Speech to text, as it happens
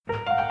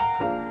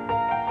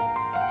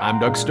I'm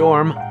Doug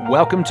Storm.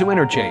 Welcome to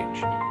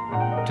Interchange.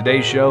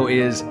 Today's show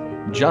is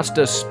Just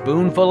a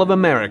Spoonful of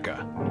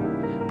America,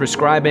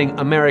 prescribing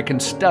American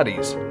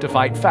studies to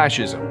fight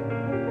fascism.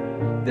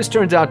 This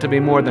turns out to be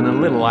more than a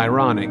little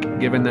ironic,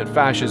 given that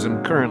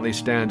fascism currently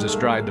stands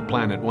astride the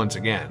planet once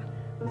again.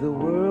 The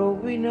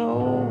world we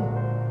know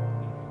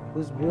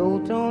was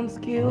built on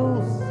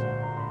skills,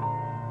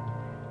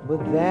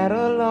 but that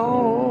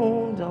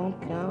alone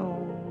don't count.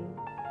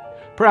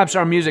 Perhaps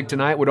our music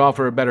tonight would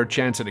offer a better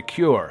chance at a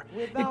cure.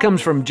 It comes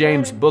from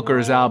James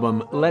Booker's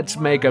album, Let's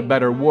Make a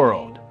Better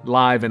World,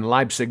 live in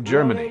Leipzig,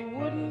 Germany.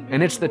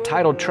 And it's the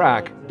title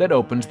track that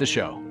opens the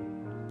show.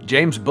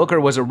 James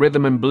Booker was a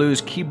rhythm and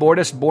blues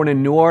keyboardist born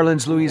in New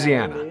Orleans,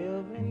 Louisiana.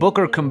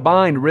 Booker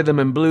combined rhythm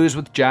and blues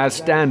with jazz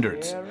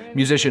standards.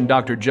 Musician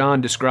Dr.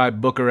 John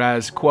described Booker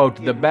as,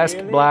 quote, the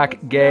best black,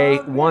 gay,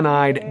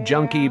 one-eyed,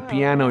 junkie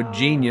piano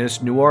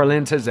genius New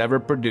Orleans has ever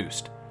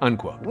produced,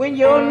 unquote. When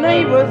your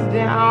neighbor's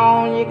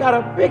down, you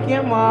gotta pick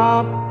him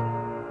up.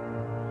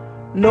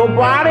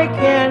 Nobody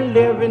can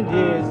live in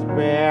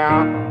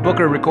despair.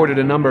 Booker recorded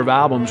a number of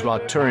albums while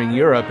touring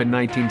Europe in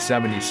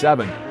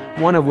 1977,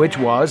 one of which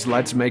was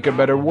Let's Make a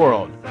Better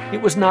World.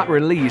 It was not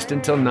released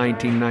until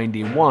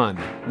 1991,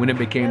 when it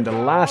became the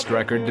last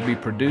record to be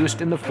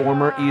produced in the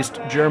former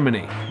East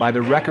Germany by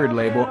the record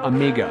label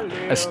Amiga,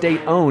 a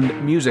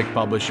state-owned music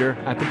publisher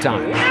at the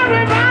time.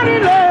 Everybody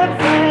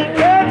let's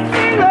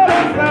sing, let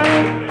us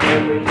sing.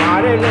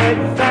 Everybody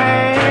let's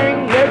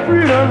sing, let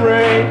freedom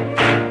ring.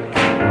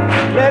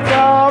 Let's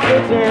all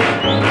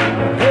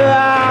pretend to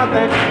our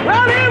thing.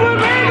 Well, it will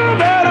make a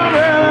better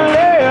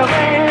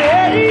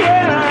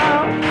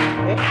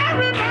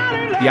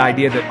The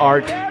idea that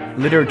art,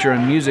 literature,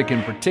 and music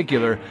in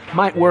particular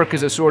might work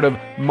as a sort of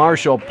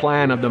Marshall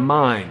Plan of the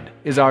mind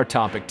is our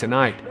topic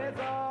tonight.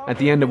 At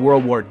the end of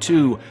World War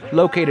II,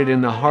 located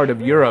in the heart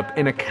of Europe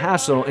in a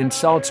castle in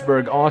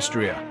Salzburg,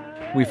 Austria,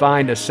 we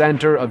find a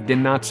center of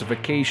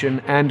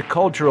denazification and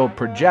cultural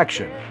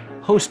projection,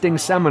 hosting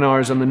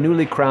seminars on the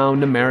newly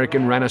crowned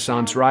American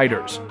Renaissance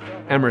writers,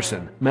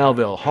 Emerson,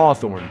 Melville,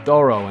 Hawthorne,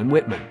 Thoreau, and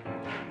Whitman.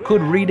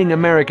 Could reading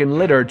American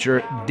literature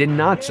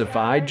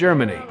denazify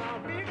Germany?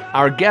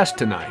 Our guest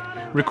tonight,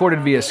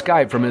 recorded via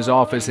Skype from his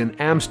office in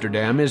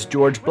Amsterdam, is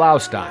George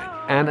Blaustein,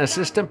 an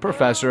assistant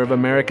professor of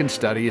American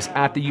Studies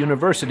at the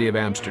University of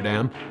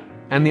Amsterdam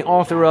and the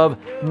author of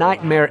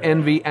Nightmare,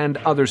 Envy, and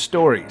Other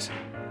Stories,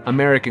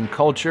 American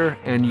Culture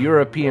and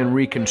European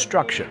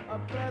Reconstruction,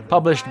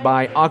 published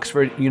by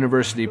Oxford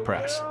University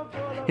Press.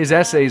 His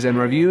essays and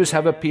reviews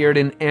have appeared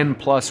in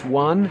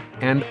N+1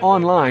 and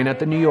online at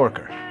The New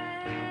Yorker.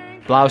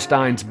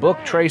 Blaustein's book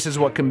traces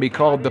what can be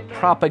called the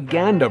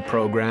propaganda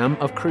program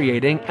of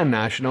creating a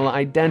national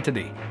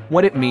identity,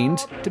 what it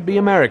means to be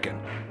American,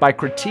 by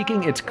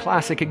critiquing its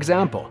classic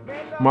example,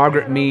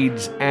 Margaret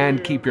Mead's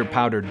And Keep Your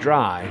Powder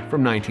Dry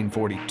from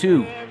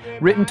 1942,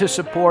 written to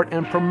support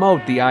and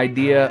promote the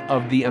idea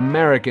of the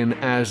American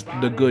as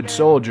the good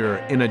soldier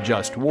in a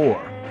just war.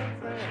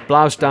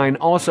 Blaustein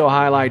also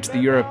highlights the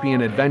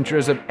European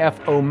adventures of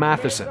F.O.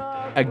 Matheson,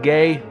 a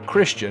gay,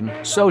 Christian,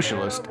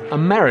 socialist,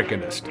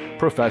 Americanist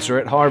professor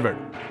at Harvard,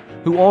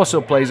 who also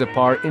plays a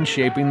part in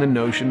shaping the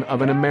notion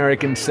of an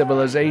American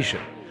civilization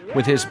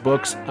with his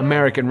books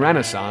American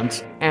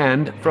Renaissance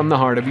and From the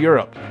Heart of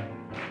Europe.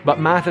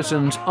 But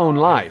Matheson's own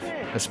life,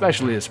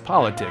 especially his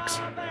politics,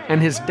 and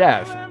his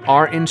death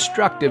are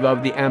instructive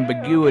of the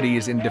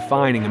ambiguities in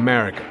defining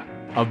America,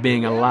 of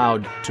being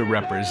allowed to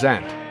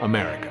represent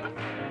America.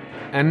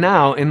 And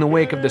now, in the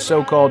wake of the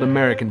so-called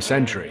American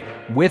century,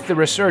 with the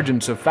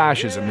resurgence of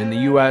fascism in the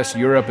U.S.,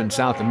 Europe, and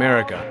South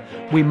America,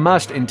 we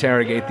must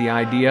interrogate the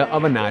idea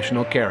of a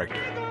national character.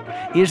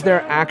 Is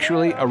there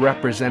actually a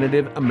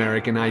representative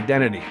American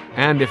identity?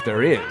 And if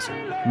there is,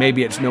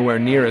 maybe it's nowhere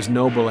near as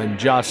noble and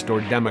just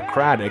or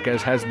democratic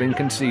as has been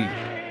conceived.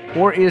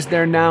 Or is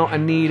there now a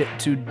need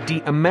to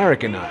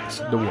de-Americanize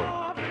the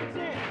world?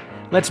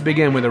 Let's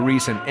begin with a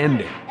recent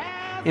ending.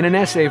 In an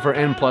essay for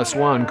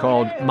N+1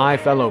 called My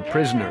Fellow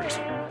Prisoners,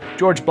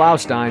 George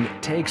Blaustein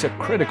takes a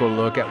critical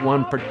look at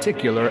one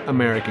particular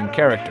American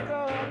character,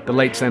 the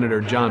late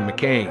Senator John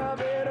McCain,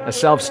 a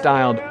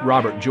self-styled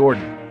Robert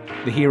Jordan,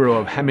 the hero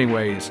of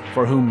Hemingway's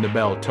For Whom the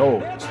Bell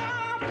Tolls.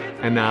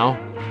 And now,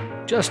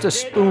 Just a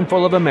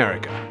Spoonful of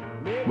America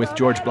with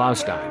George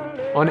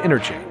Blaustein on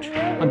Interchange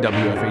on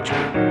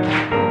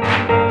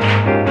WFHB.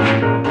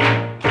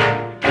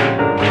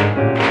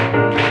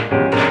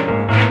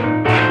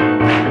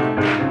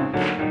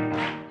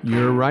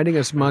 You're writing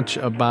as much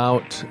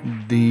about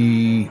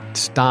the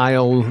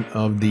style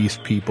of these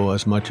people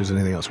as much as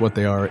anything else, what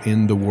they are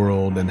in the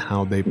world and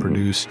how they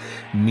produce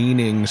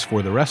meanings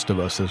for the rest of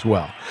us as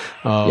well.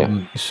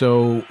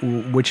 So,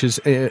 which is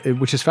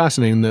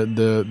fascinating.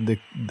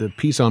 The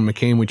piece on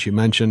McCain, which you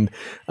mentioned,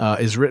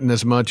 is written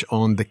as much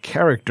on the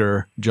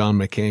character John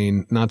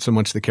McCain, not so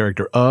much the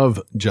character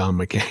of John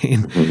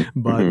McCain,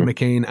 but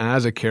McCain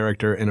as a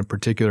character in a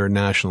particular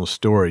national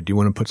story. Do you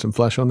want to put some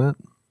flesh on that?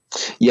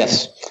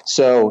 Yes.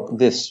 So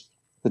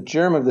the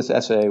germ of this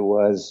essay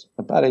was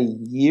about a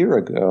year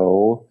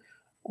ago.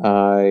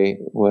 I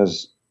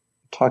was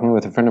talking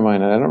with a friend of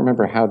mine, and I don't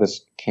remember how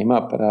this came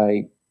up, but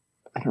I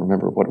don't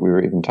remember what we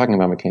were even talking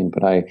about McCain,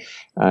 but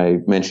I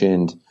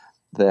mentioned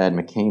that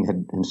McCain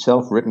had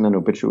himself written an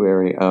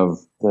obituary of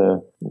the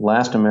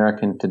last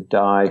American to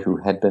die who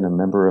had been a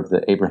member of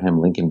the Abraham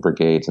Lincoln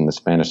Brigades in the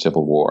Spanish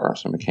Civil War.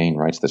 So McCain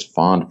writes this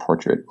fond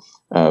portrait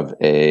of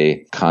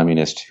a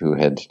communist who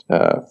had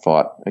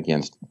fought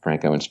against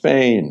Franco in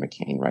Spain. And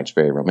McCain writes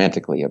very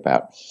romantically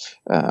about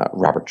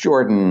Robert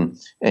Jordan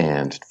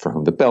and For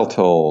Whom the Bell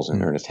Tolls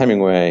and Ernest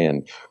Hemingway.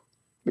 And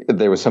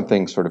there was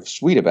something sort of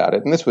sweet about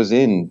it. And this was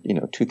in,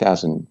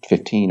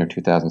 2015 or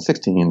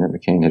 2016 that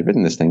McCain had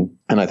written this thing.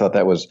 And I thought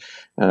that was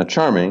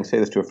charming. Say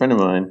this to a friend of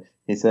mine.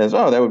 He says,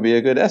 oh, that would be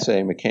a good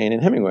essay, McCain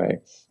and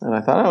Hemingway. And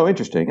I thought, oh,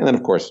 interesting. And then,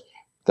 of course,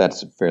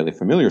 that's a fairly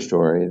familiar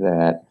story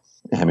that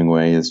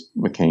Hemingway is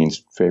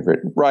McCain's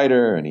favorite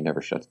writer, and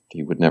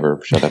he would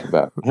never shut up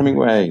about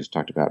Hemingway. He's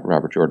talked about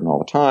Robert Jordan all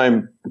the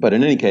time. But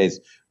in any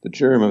case, the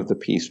germ of the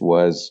piece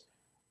was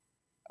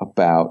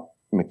about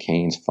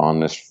McCain's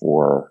fondness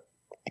for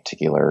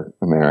particular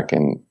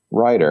American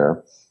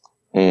writer.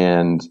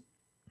 And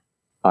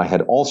I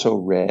had also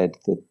read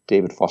the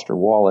David Foster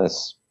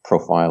Wallace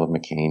profile of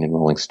McCain in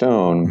Rolling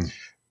Stone,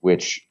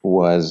 which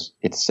was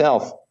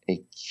itself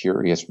a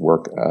curious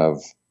work of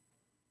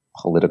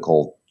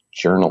political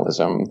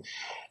journalism.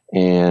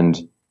 And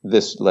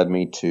this led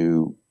me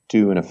to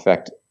do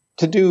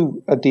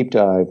a deep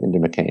dive into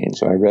McCain.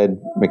 So I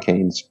read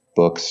McCain's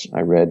books.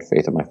 I read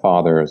Faith of My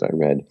Fathers. I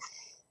read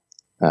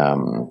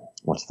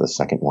what's the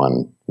second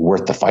one?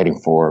 Worth the Fighting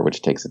For,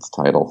 which takes its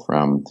title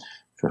from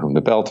For Whom the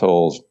Bell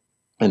Tolls.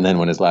 And then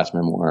when his last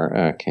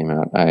memoir came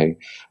out, I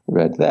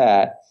read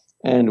that.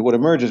 And what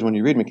emerges when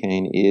you read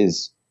McCain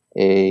is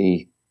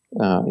a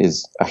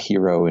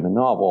hero in a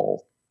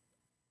novel,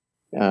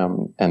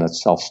 and a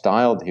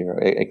self-styled hero,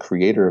 a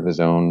creator of his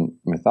own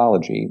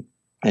mythology.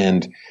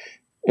 And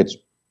it's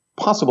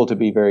possible to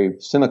be very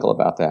cynical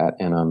about that.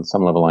 And on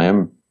some level, I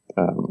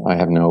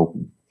have no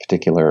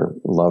particular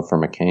love for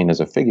McCain as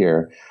a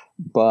figure.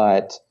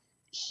 But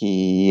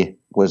he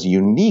was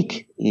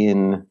unique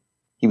in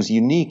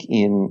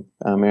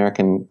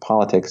American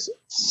politics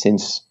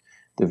since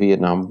the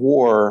Vietnam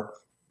War.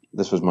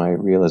 This was my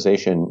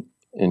realization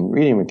in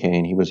reading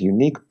McCain. He was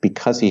unique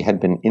because he had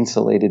been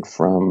insulated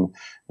from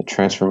the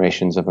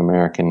transformations of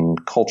American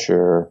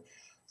culture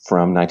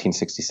from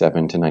 1967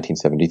 to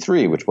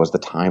 1973, which was the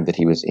time that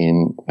he was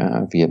in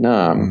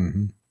Vietnam.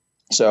 Mm-hmm.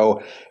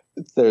 So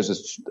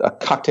there's a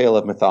cocktail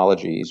of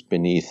mythologies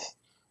beneath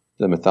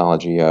the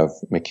mythology of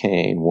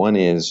McCain. One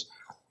is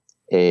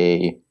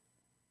a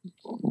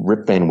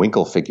Rip Van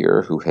Winkle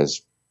figure who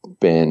has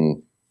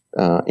been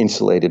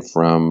insulated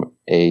from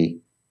a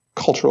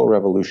cultural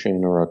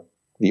revolution or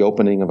the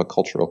opening of a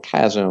cultural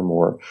chasm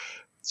or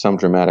some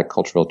dramatic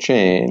cultural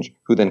change,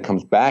 who then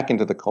comes back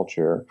into the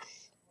culture,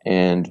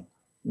 and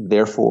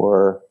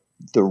therefore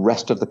the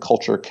rest of the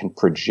culture can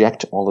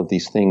project all of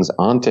these things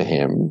onto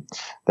him.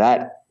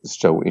 That is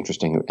so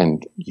interesting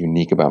and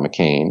unique about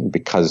McCain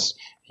because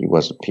he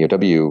was a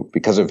POW.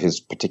 Because of his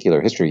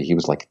particular history, he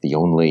was like the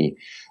only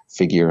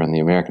figure on the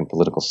American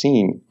political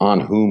scene on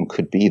whom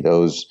could be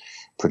those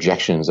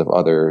projections of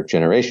other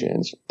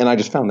generations. And I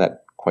just found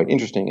that quite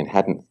interesting and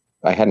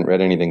I hadn't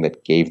read anything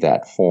that gave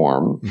that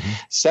form. Mm-hmm.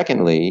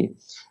 Secondly,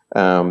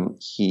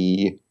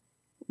 he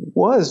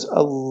was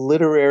a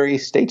literary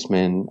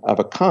statesman of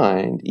a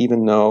kind,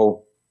 even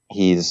though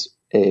he's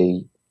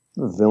a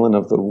villain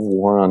of the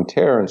war on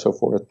terror and so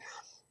forth.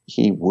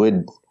 He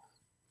would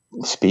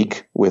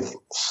speak with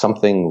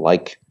something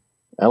like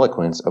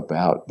eloquence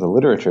about the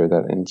literature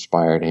that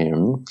inspired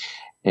him.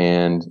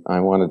 And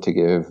I wanted to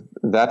give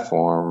that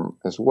form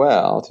as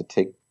well, to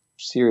take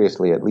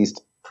seriously, at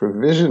least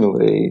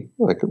provisionally,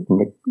 like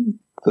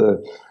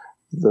the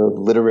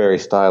literary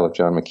style of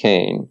John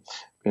McCain.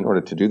 In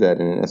order to do that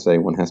in an essay,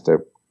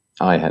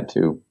 I had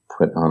to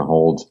put on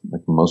hold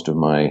like most of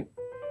my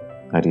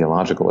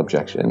ideological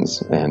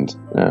objections and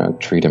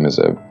treat him as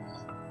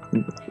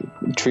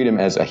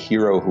a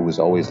hero who was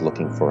always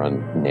looking for a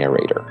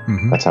narrator.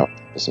 Mm-hmm. That's how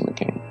I see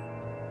McCain.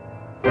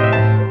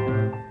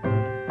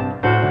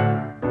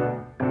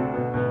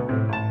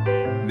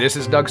 This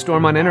is Doug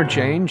Storm on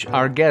Interchange.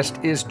 Our guest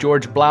is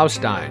George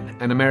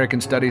Blaustein, an American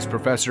Studies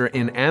professor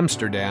in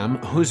Amsterdam,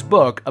 whose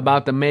book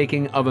about the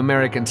making of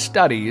American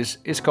Studies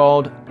is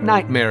called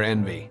Nightmare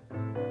Envy.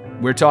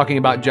 We're talking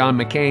about John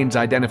McCain's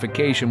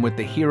identification with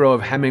the hero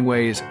of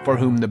Hemingway's For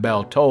Whom the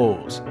Bell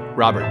Tolls,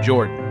 Robert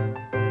Jordan.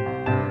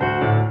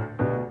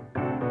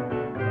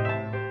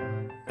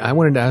 I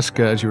wanted to ask,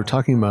 as you were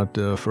talking about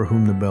For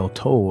Whom the Bell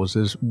Tolls,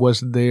 was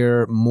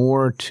there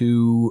more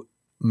to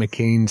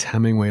McCain's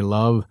Hemingway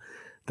love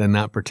than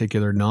that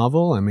particular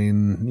novel? I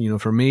mean,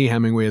 for me,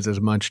 Hemingway is as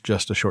much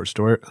just a short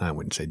story. I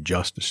wouldn't say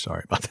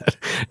sorry about that.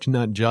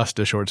 Not just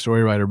a short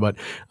story writer, but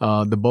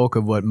the bulk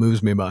of what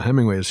moves me about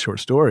Hemingway is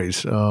short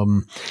stories.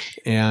 Were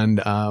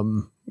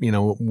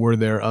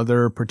there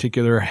other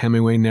particular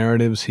Hemingway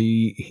narratives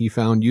he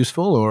found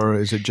useful, or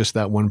is it just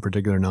that one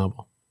particular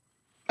novel?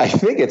 I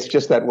think it's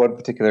just that one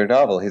particular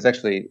novel. He's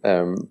actually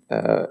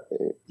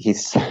he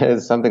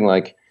says something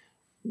like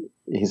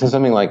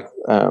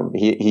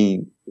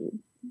he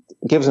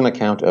gives an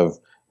account of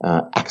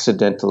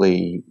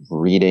accidentally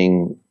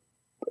reading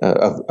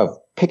of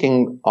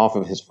picking off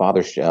of his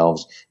father's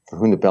shelves For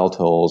Whom the Bell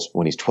Tolls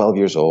when he's 12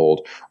 years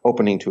old,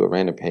 opening to a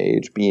random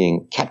page,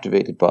 being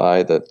captivated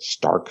by the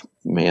stark,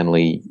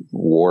 manly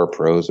war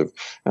prose of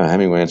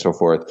Hemingway and so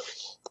forth.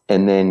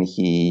 And then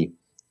he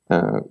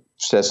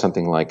says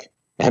something like,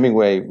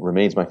 Hemingway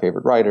remains my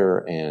favorite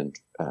writer, and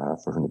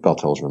For Whom the Bell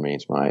Tolls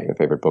remains my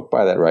favorite book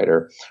by that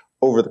writer.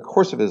 Over the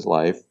course of his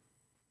life,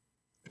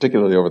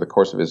 particularly over the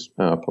course of his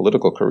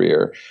political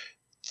career,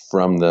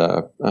 from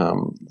the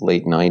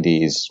late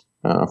 90s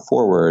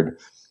forward,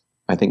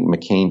 I think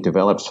McCain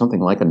developed something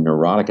like a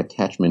neurotic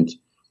attachment,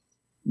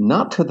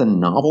 not to the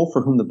novel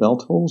For Whom the Bell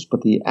Tolls,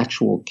 but the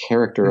actual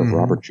character of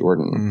Robert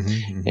Jordan.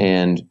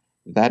 And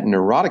that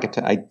neurotic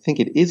I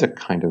think it is a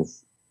kind of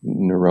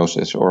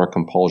neurosis or a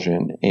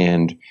compulsion.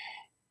 And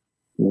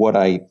what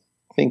I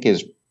think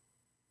is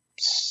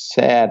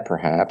sad,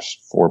 perhaps,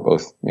 for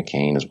both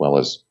McCain as well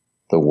as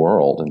the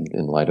world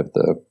in light of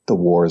the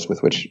wars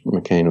with which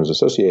McCain was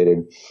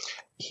associated,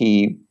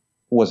 he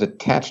was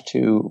attached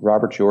to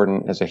Robert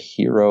Jordan as a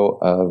hero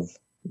of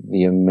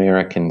the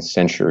American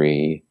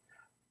century,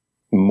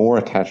 more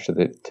attached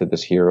to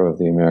this hero of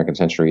the American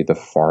century the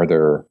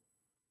farther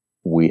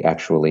we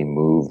actually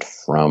moved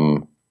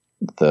from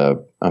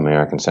the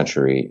American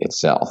century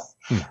itself.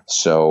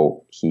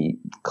 So he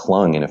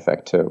clung, in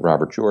effect, to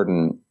Robert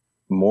Jordan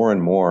more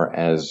and more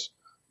as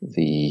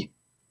the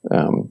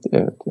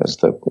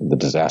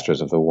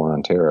disasters of the War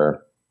on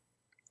Terror.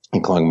 He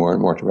clung more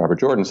and more to Robert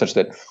Jordan, such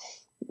that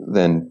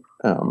then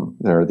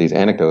there are these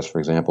anecdotes, for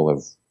example,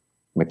 of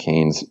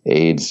McCain's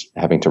aides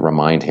having to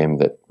remind him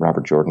that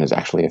Robert Jordan is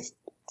actually a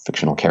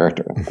fictional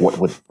character. What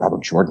would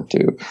Robert Jordan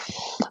do?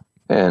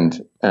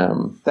 And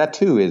that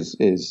too is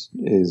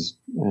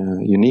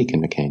unique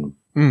in McCain.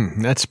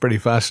 That's pretty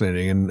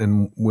fascinating.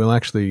 And we'll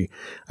actually,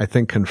 I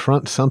think,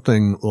 confront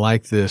something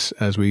like this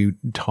as we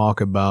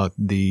talk about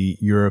the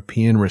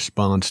European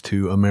response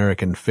to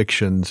American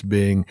fictions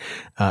being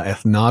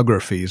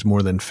ethnographies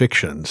more than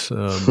fictions.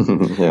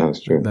 Yeah,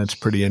 that's true. That's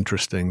pretty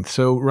interesting.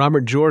 So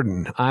Robert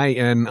Jordan,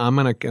 I'm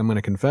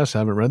gonna confess, I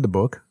haven't read the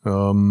book.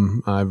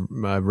 I've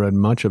read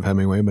much of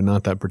Hemingway, but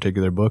not that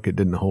particular book. It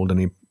didn't hold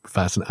any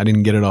I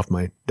didn't get it off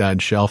my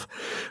dad's shelf.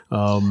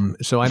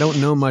 So I don't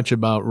know much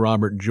about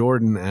Robert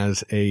Jordan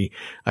as a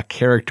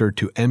character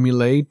to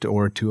emulate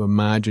or to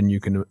imagine. You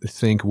can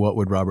think, what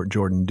would Robert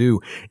Jordan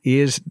do?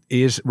 Is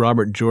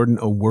Robert Jordan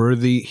a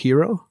worthy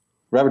hero?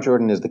 Robert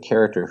Jordan is the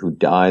character who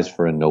dies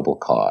for a noble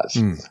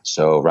cause.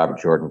 So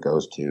Robert Jordan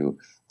goes to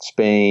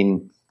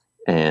Spain,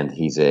 and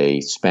he's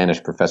a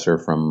Spanish professor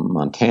from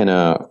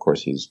Montana. Of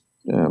course, he's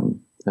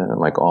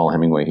like all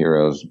Hemingway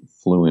heroes,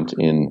 fluent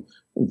in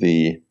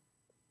the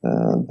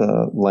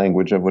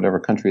language of whatever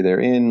country they're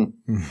in,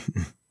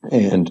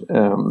 and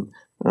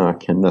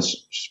can thus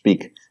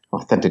speak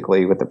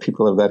authentically with the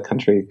people of that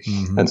country.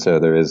 And so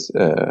there's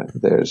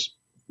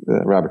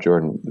Robert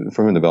Jordan,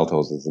 For Whom the Bell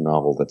Tolls, is a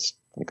novel that's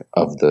like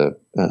of the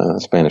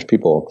Spanish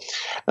people.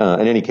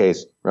 In any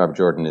case, Robert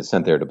Jordan is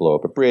sent there to blow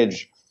up a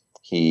bridge.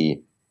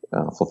 He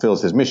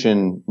fulfills his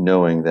mission,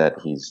 knowing that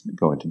he's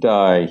going to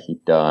die. He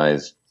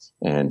dies,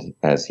 and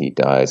as he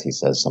dies, he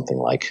says something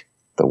like,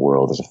 "The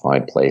world is a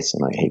fine place,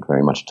 and I hate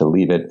very much to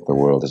leave it. The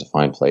world is a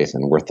fine place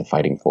and worth the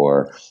fighting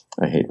for.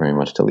 I hate very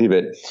much to leave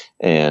it."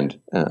 And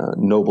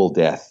noble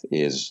death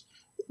is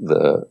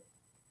the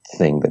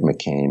thing that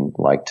McCain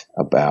liked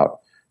about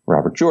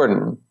Robert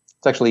Jordan.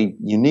 It's actually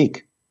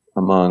unique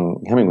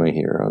among Hemingway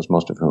heroes,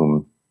 most of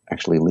whom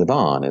actually live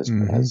on as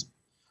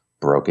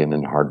broken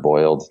and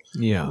hard-boiled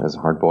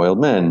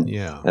men.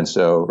 Yeah. And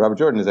so Robert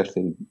Jordan is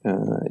actually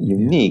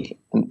unique.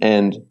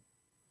 And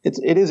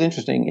it is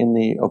interesting in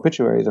the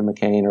obituaries of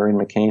McCain, or in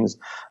McCain's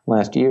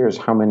last years,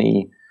 how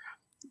many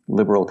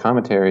liberal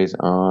commentaries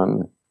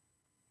on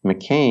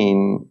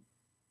McCain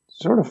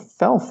sort of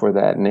fell for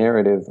that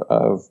narrative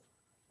of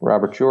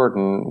Robert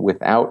Jordan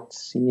without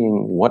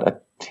seeing what a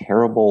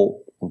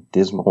terrible,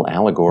 dismal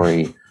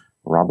allegory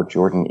Robert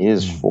Jordan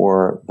is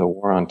for the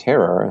War on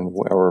Terror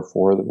or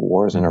for the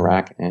wars in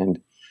Iraq and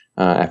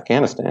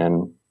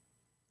Afghanistan.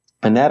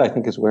 And that, I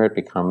think, is where it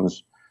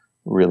becomes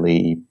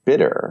really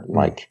bitter.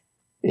 Like,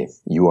 if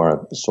you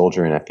are a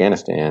soldier in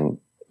Afghanistan,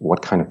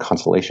 what kind of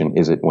consolation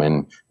is it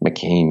when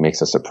McCain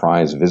makes a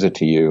surprise visit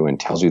to you and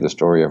tells you the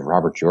story of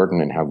Robert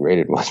Jordan and how great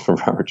it was for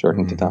Robert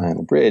Jordan to die on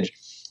the bridge?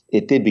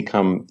 It did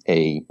become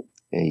a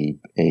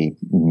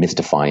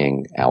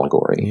mystifying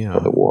allegory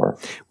for the war.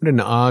 What an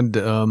odd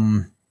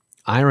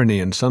irony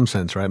in some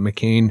sense, right?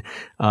 McCain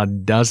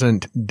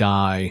doesn't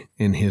die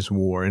in his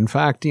war. In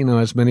fact,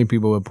 as many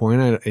people would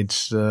point out,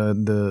 it's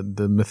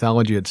the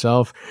mythology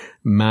itself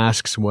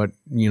masks what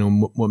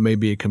may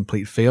be a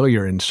complete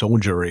failure in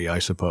soldiery, I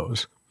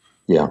suppose.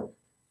 Yeah.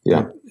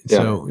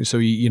 So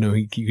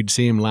you could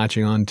see him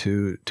latching on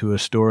to a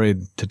story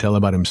to tell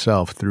about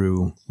himself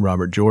through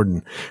Robert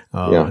Jordan,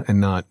 and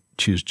not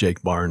choose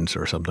Jake Barnes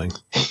or something.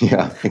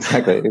 Yeah,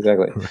 exactly.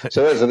 Right.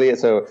 So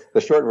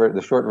the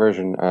short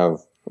version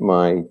of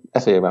my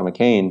essay about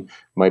McCain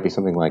might be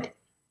something like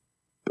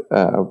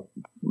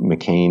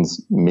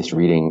McCain's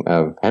misreading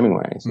of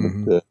Hemingway. So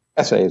the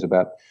essay is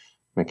about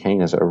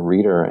McCain as a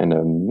reader and a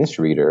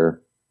misreader,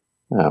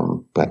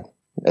 but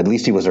at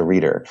least he was a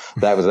reader.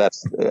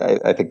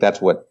 I think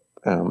that's what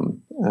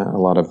a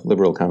lot of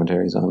liberal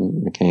commentaries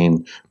on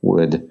McCain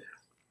would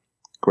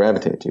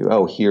gravitate to.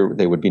 Oh, here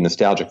they would be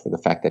nostalgic for the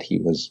fact that he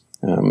was,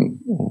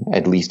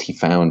 at least he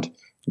found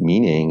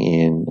meaning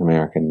in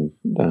American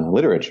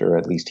literature.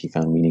 At least he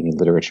found meaning in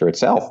literature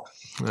itself.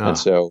 And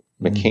so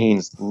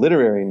McCain's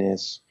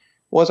literariness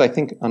was, I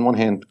think, on one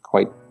hand,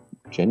 quite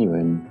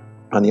genuine.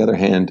 On the other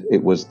hand,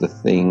 it was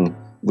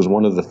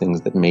one of the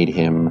things that made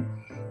him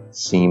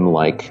seem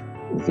like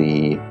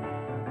the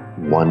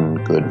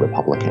one good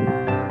Republican.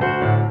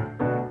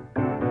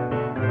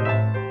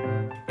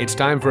 It's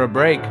time for a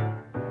break.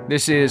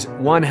 This is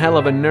One Hell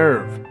of a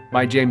Nerve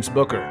by James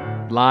Booker,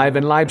 live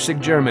in Leipzig,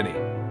 Germany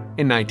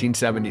in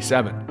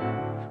 1977.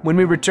 When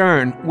we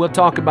return, we'll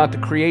talk about the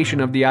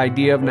creation of the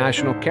idea of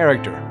national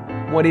character.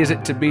 What is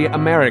it to be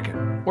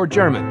American, or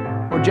German,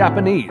 or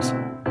Japanese?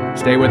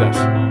 Stay with us.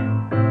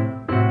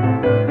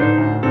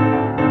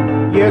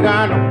 You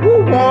gotta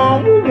woo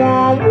on, woo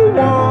on, woo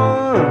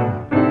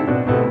on.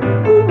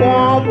 Woo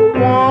on, woo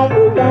on,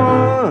 woo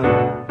on.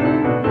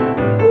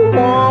 Woo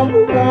on,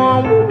 woo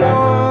on, woo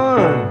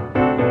on.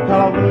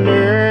 Hell of a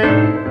nerve.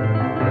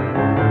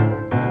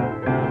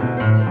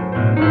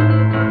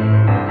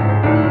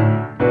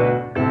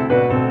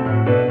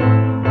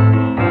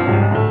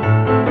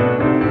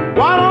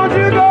 Why don't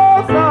you go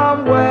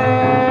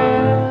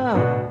somewhere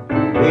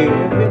if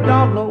you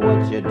don't know what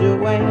you're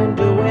doing?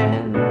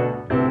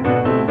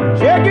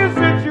 Check your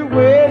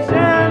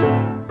situation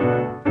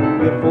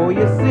before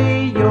you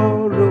see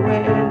your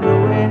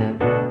ruin.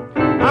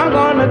 I'm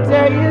gonna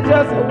tell you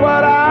just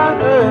what I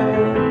heard.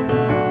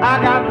 I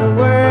got the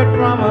word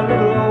from a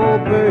little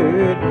old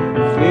bird.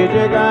 Said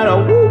you gotta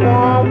woo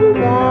on,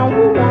 woo on,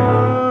 woo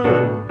on.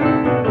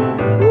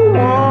 Woo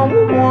on,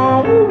 woo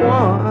on, woo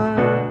on.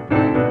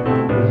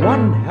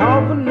 One hell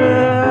of a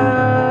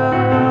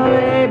nerve,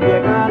 baby, you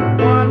got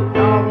one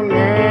hell of a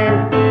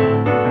nerve.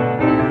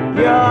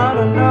 You ought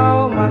to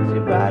know much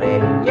about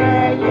it.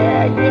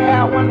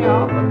 Yeah, one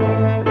hell of a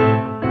nerve.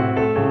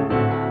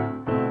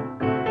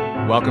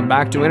 Welcome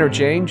back to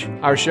Interchange.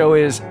 Our show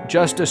is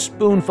Just a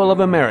Spoonful of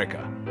America,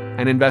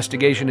 an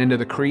investigation into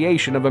the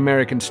creation of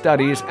American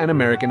studies and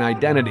American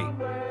identity.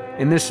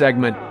 In this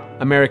segment,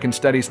 American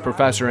Studies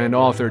professor and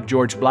author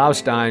George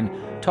Blaustein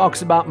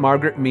talks about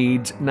Margaret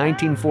Mead's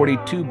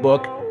 1942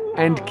 book,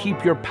 And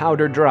Keep Your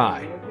Powder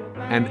Dry,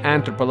 an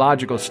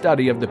anthropological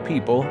study of the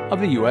people of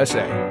the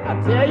USA.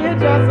 I'll tell you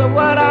just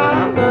what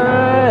I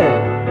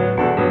heard.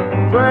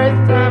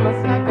 First time, a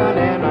second,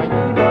 and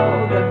you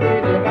know that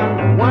baby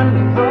got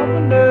one hell of a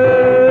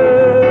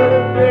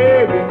nerve.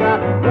 Baby got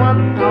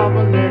one hell of a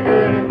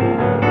nerve.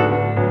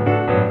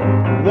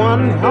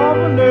 One hell of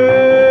a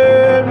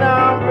nerve.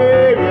 Now,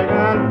 baby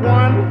got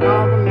one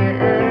hell of a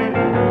nerve.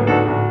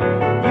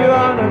 You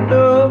ought to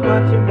know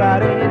much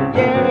about it.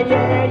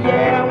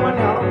 Yeah, one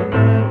hell of a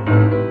nerve.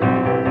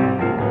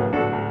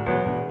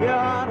 You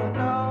ought to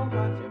know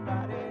much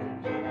about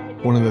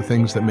it. One of the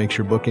things that makes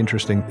your book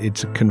interesting,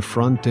 it's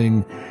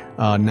confronting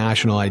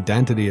national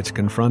identity. It's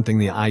confronting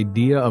the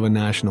idea of a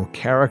national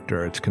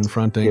character. It's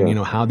confronting,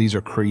 how these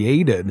are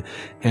created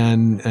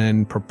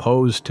and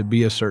proposed to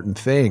be a certain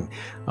thing.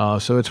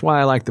 So it's why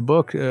I like the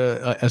book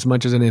as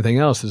much as anything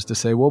else, is to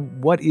say, well,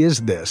 what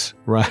is this,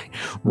 right?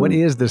 What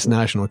is this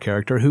national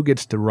character? Who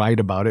gets to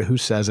write about it? Who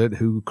says it?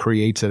 Who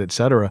creates it, et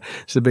cetera?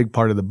 It's a big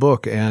part of the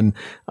book. And,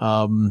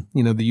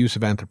 the use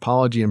of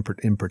anthropology in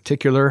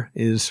particular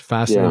is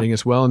fascinating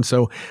as well. And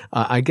so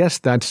I guess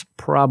that's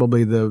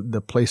probably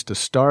the place to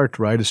start,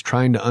 right, is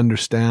trying to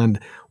understand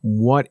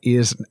what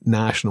is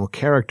national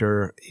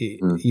character.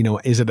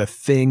 Is it a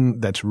thing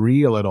that's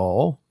real at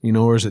all,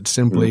 or is it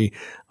simply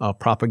a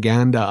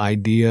propaganda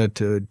idea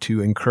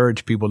to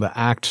encourage people to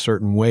act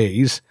certain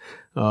ways?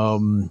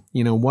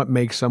 What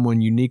makes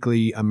someone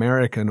uniquely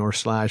American or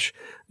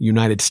 /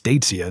 United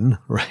Statesian,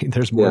 right?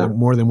 There's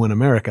more than one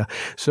America.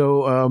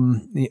 So,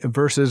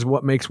 versus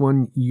what makes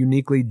one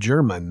uniquely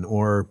German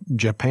or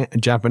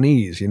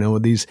Japanese,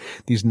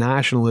 these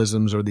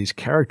nationalisms or these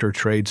character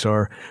traits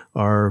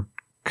are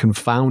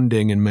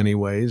confounding in many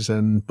ways,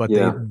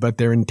 but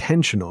they're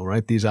intentional,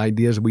 right? These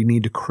ideas we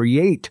need to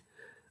create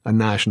a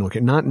national,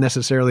 not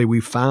necessarily we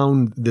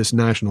found this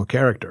national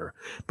character,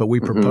 but we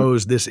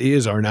propose this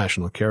is our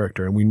national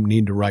character, and we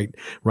need to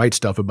write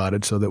stuff about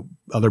it so that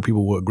other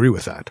people will agree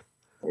with that.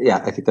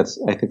 Yeah, I think that's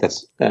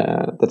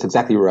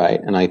exactly right,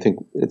 and I think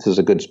this is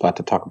a good spot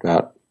to talk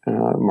about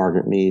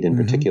Margaret Mead in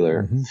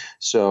particular.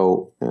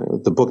 So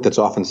the book that's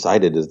often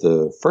cited as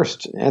the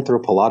first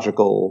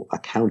anthropological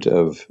account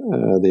of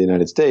the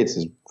United States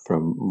is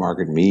from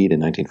Margaret Mead in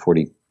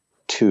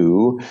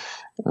 1942.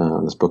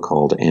 This book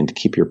called And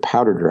Keep Your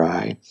Powder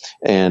Dry.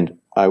 And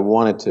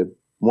one of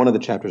the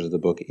chapters of the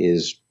book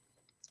is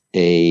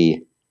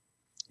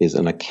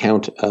an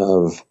account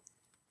of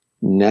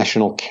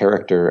national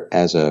character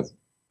as a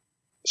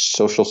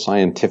social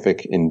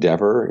scientific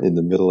endeavor in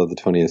the middle of the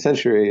 20th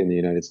century in the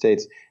United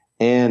States,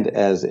 and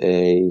as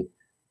a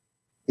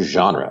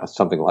genre,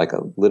 something like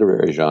a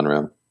literary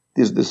genre.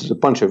 This is a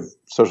bunch of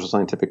social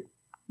scientific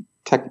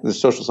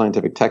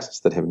texts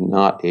that have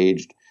not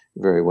aged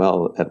very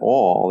well at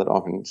all, that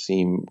often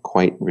seem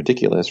quite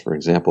ridiculous. For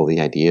example, the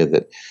idea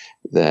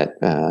that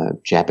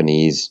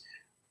Japanese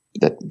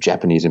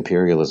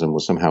imperialism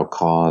was somehow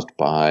caused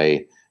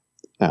by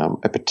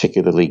a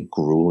particularly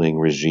grueling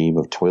regime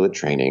of toilet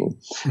training,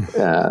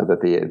 that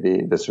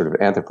the sort of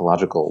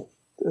anthropological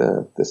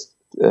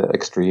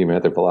extreme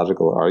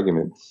anthropological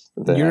argument.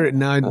 That, you're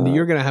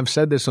going to have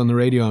said this on the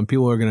radio, and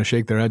people are going to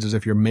shake their heads as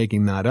if you're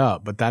making that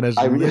up. But that is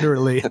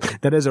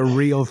that is a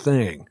real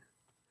thing.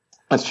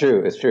 That's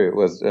true. It's true. It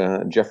was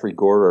Jeffrey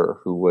Gorer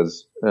who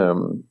was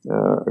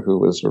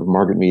sort of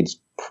Margaret Mead's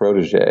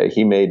protege.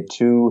 He made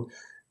two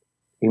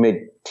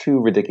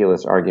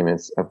ridiculous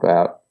arguments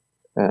about.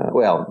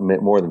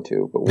 More than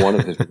two, but one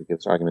of his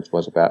ridiculous arguments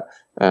was about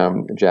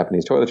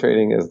Japanese toilet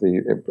training as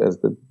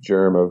the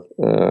germ of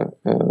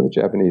the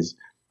Japanese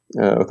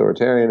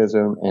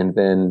authoritarianism, and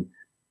then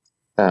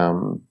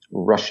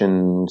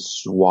Russian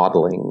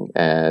swaddling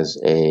as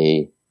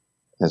a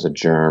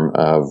germ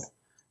of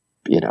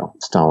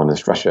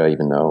Stalinist Russia,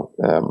 even though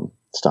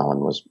Stalin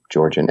was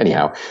Georgian.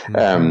 Anyhow,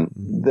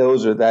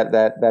 those are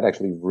that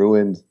actually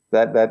ruined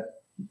that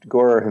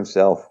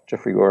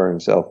Jeffrey Gorer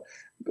himself.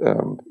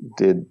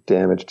 Did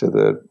damage to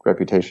the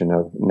reputation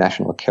of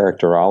national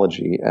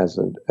characterology as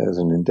an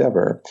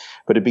endeavor.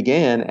 But it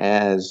began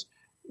as,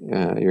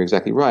 you're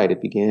exactly right, it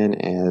began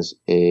as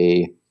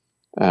a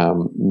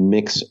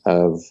mix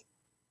of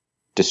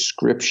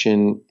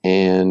description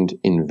and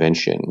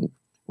invention,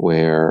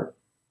 where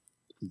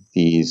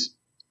these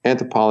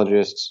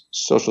anthropologists,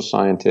 social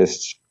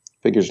scientists,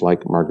 figures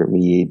like Margaret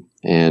Mead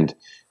and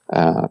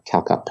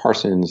Talcott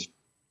Parsons,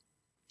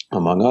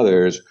 among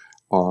others,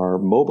 are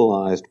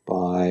mobilized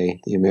by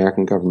the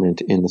American government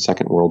in the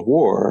Second World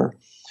War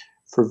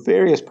for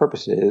various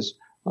purposes.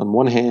 On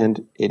one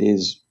hand, it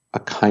is a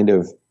kind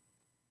of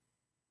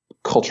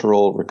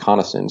cultural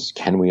reconnaissance.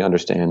 Can we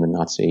understand the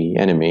Nazi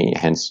enemy?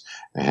 Hence,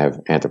 I have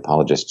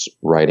anthropologists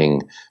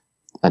writing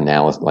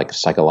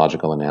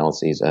psychological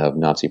analyses of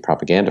Nazi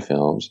propaganda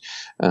films.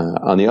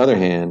 On the other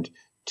hand,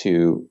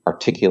 to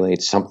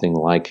articulate something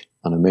like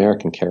an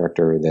American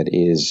character that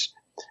is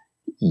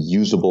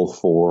usable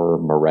for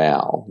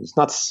morale. It's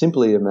not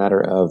simply a matter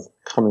of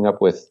coming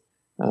up with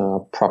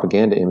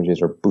propaganda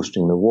images or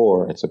boosting the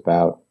war. It's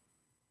about,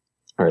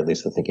 or at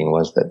least the thinking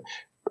was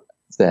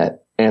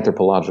that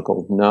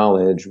anthropological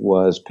knowledge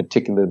was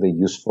particularly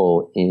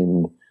useful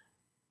in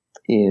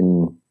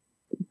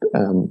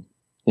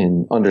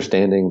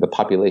understanding the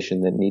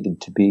population that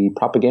needed to be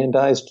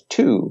propagandized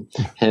to.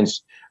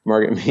 Hence,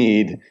 Margaret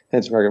Mead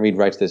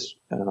writes this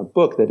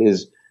book that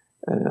is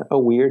a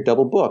weird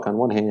double book. On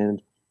one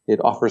hand, it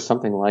offers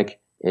something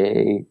like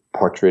a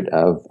portrait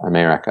of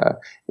America.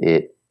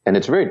 I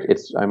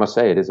must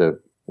say,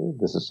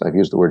 I've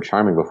used the word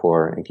charming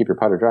before, and Keep Your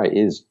Powder Dry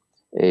is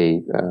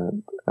it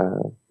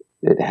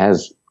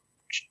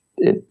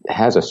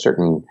has a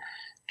certain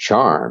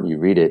charm. You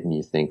read it and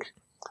you think,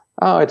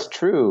 oh, it's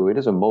true. It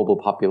is a mobile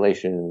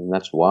population, and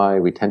that's why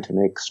we tend to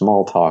make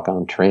small talk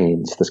on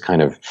trains. This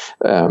kind of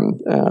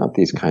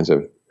these kinds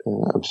of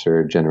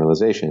absurd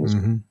generalizations.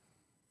 Mm-hmm.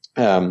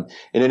 In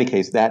any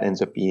case, that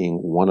ends up being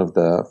one of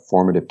the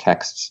formative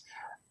texts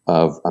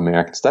of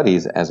American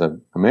studies as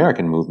an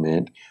American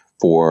movement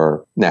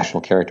for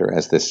national character,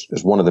 as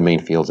one of the main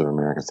fields of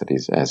American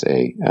studies as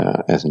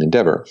an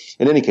endeavor.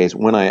 In any case,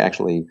 when I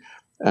actually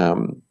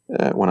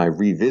when I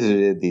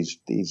revisited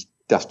these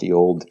dusty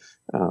old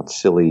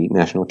silly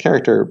national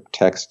character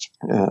texts,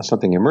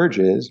 something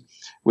emerges,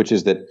 which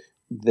is that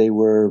they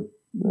were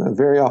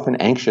very often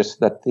anxious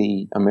that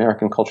the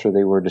American culture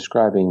they were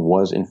describing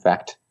was in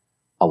fact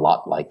a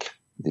lot like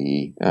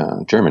the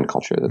German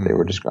culture that they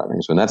were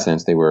describing. So in that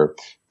sense, they were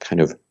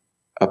kind of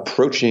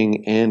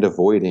approaching and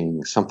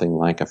avoiding something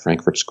like a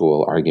Frankfurt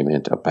School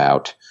argument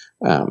about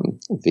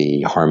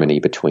the harmony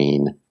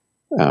between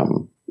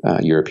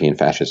European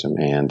fascism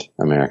and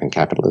American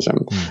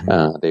capitalism.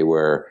 Mm-hmm. They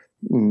were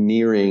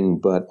nearing,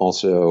 but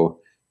also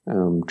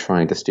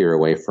trying to steer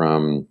away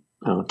from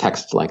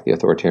texts like The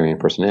Authoritarian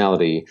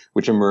Personality,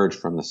 which emerged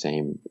from the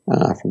same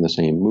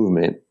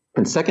movement.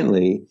 And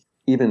secondly,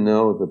 even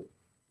though the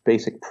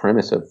basic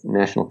premise of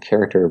national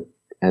character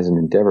as an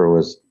endeavor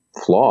was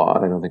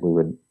flawed, I don't think we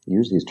would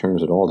use these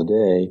terms at all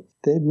today,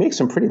 they make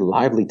some pretty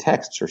lively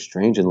texts or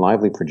strange and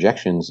lively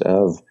projections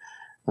of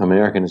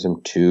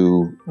Americanism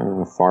to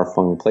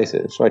far-flung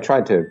places. So I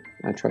tried to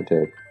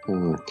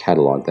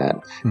catalog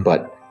that,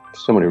 but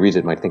someone who reads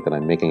it might think that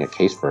I'm making a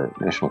case for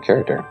national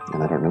character,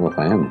 and I don't know if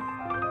I am.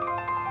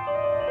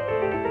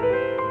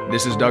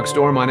 This is Doug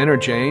Storm on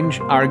Interchange.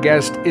 Our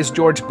guest is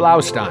George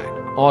Blaustein,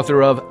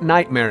 author of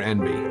Nightmare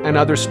Envy and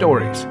Other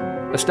Stories,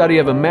 a study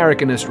of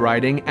Americanist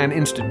writing and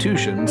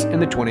institutions in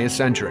the 20th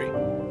century.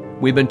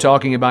 We've been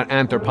talking about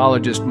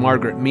anthropologist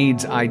Margaret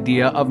Mead's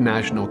idea of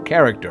national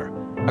character,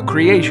 a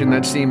creation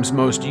that seems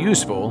most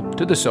useful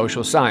to the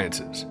social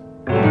sciences.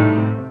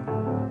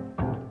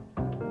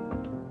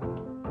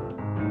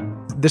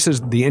 This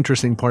is the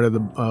interesting part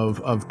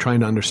of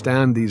trying to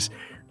understand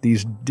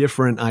these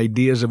different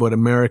ideas of what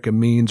America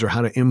means, or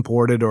how to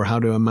import it, or how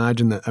to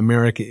imagine that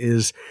America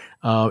is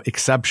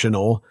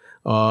exceptional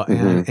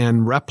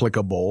and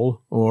replicable,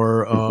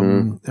 or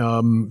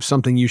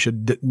something you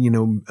should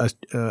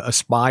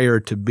aspire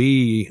to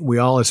be. We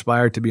all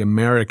aspire to be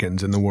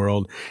Americans in the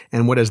world,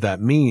 and what does that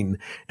mean?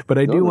 But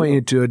I do want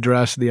you to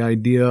address the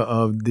idea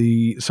of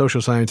the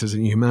social sciences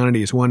and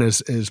humanities. One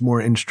is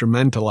more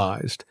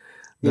instrumentalized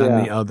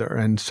than the other,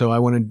 and so I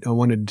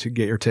wanted to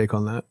get your take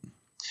on that.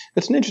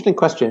 It's an interesting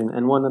question,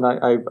 and one that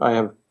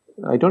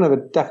I don't have a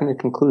definite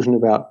conclusion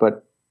about,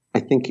 but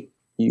I think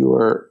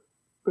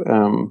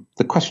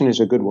the question is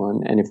a good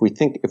one. And if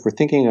we're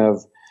thinking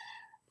of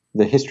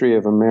the history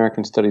of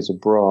American studies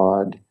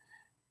abroad,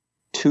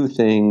 two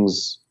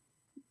things.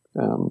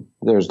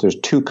 There's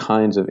two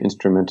kinds of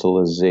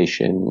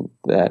instrumentalization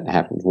that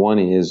happens. One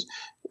is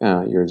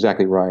you're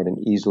exactly right,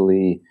 an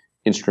easily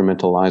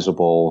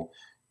instrumentalizable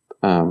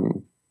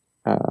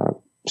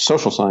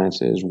social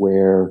sciences,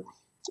 where,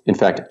 in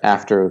fact,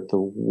 after the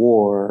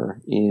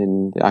war,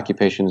 in the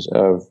occupations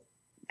of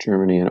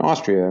Germany and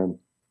Austria,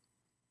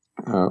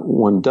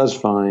 one does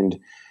find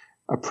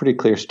a pretty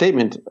clear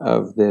statement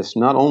of this.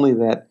 Not only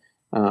that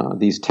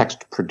these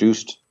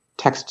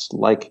texts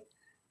like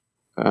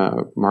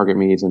Margaret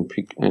Mead's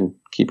and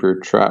Keep Your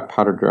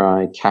Powder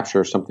Dry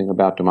capture something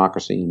about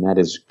democracy, and that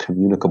is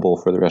communicable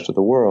for the rest of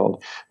the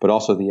world, but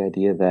also the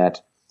idea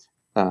that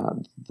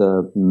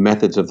the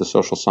methods of the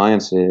social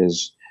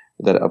sciences,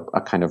 that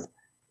a kind of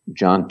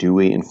John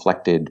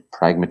Dewey-inflected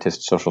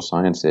pragmatist social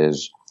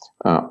sciences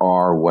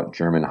are what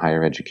German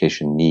higher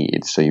education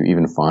needs. So you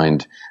even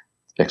find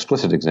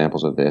explicit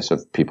examples of this,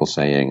 of people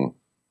saying,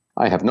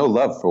 I have no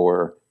love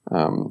for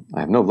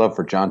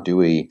John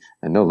Dewey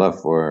and no love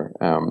for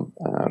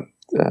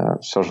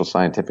social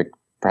scientific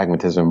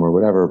pragmatism or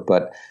whatever,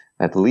 but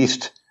at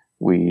least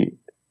we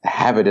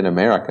have it in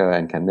America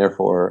and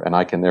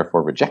I can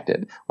therefore reject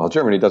it. Well,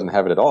 Germany doesn't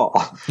have it at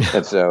all.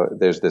 And so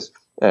there's this,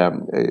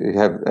 you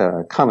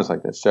have comments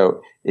like this.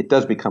 So it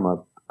does become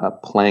a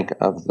plank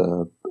of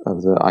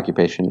the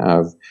occupation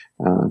of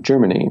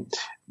Germany.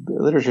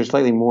 Literature is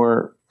slightly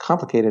more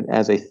complicated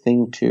as a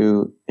thing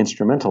to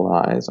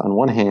instrumentalize. On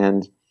one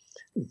hand,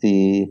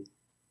 the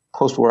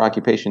post-war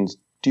occupations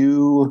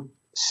do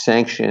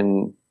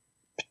sanction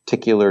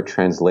particular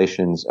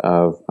translations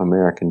of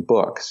American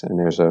books, and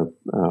there's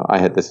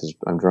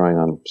I'm drawing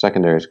on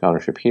secondary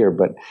scholarship here,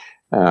 but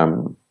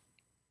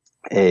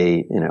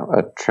a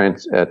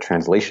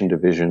translation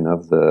division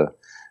of the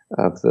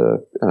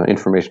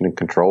information and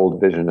control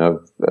division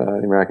of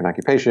the American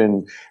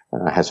occupation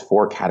has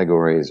 4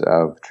 categories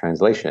of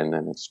translation,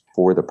 and it's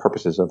for the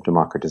purposes of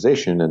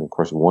democratization. And of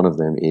course, one of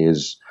them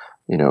is,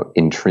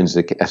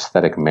 intrinsic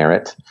aesthetic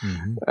merit.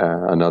 Mm-hmm.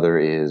 Another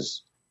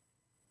is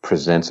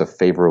presents a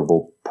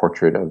favorable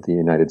portrait of the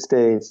United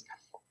States.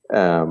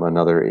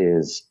 Another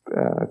is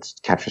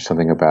captures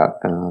something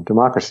about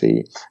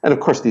democracy. And of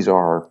course, these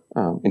are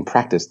in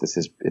practice.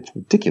 It's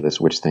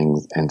ridiculous which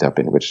things end up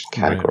in which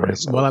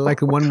categories. Right. Well, I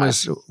like one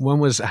has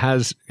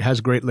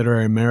great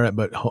literary merit,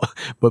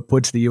 but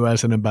puts the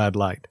U.S. in a bad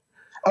light.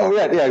 Oh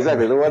yeah,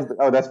 exactly. The ones.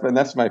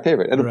 That's my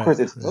favorite. And of course,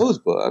 it's those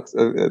books.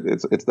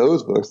 It's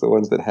those books, the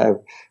ones that have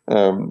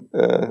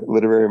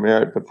literary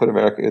merit but put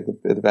America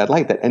in the bad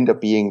light, that end up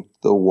being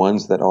the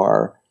ones that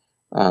are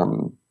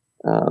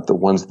the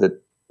ones that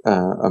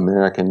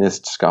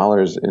Americanist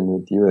scholars in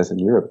the U.S.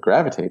 and Europe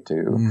gravitate to.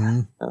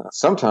 Mm-hmm.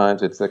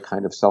 Sometimes it's a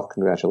kind of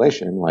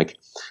self-congratulation, like,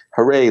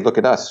 hooray, look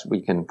at us.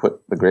 We can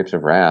put The Grapes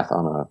of Wrath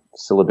on a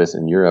syllabus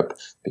in Europe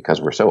because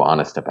we're so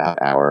honest about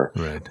our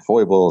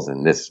foibles,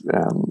 and this,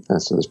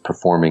 so this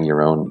performing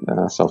your own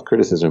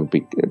self-criticism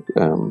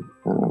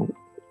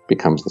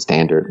becomes the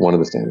standard, one of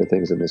the standard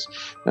things in this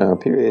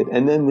period.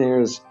 And then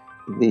there's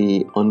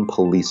the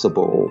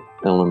unpoliceable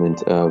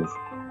element of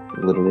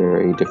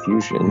literary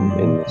diffusion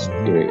in this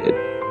period.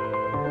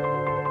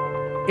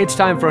 It's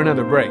time for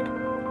another break.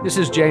 This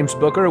is James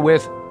Booker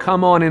with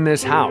Come On in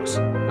This House,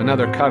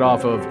 another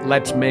cutoff of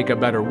Let's Make a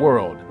Better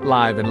World,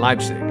 live in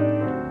Leipzig.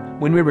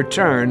 When we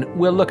return,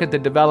 we'll look at the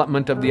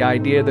development of the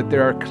idea that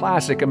there are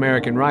classic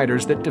American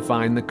writers that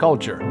define the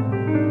culture.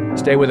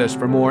 Stay with us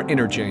for more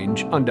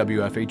Interchange on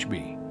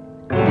WFHB.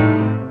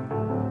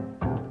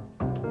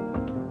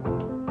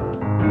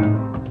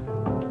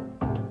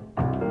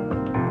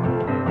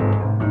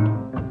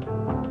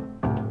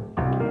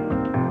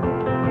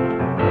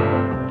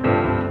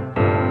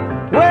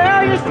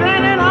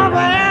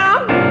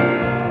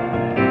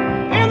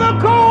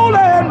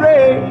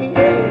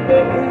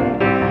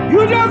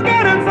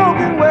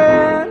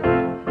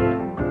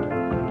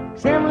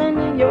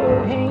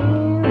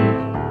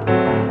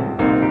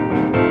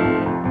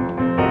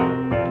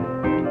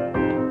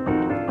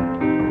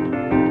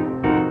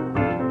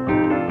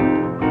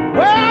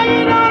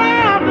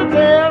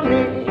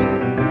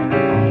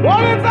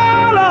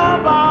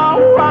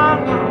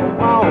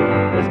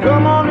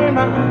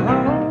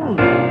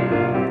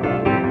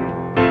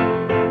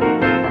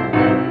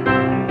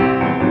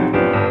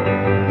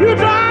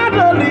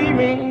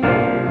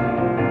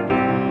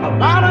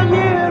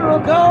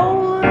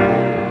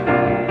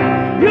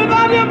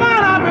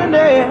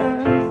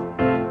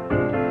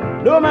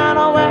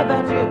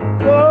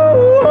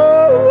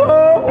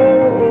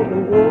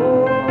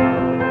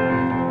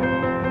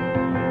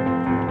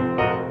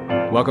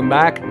 Welcome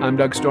back. I'm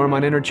Doug Storm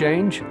on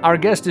Interchange. Our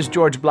guest is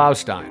George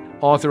Blaustein,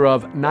 author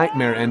of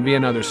Nightmare, Envy,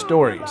 and Other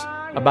Stories,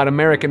 about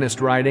Americanist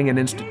writing and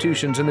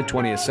institutions in the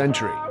 20th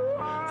century.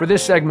 For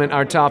this segment,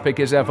 our topic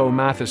is F.O.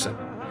 Matheson.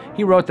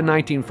 He wrote the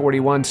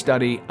 1941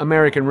 study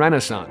American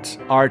Renaissance,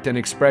 Art and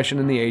Expression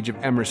in the Age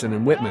of Emerson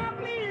and Whitman,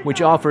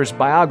 which offers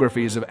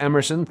biographies of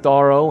Emerson,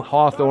 Thoreau,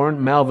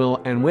 Hawthorne,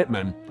 Melville, and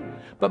Whitman,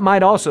 but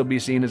might also be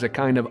seen as a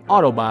kind of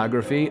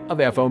autobiography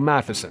of F.O.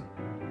 Matheson,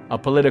 a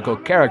political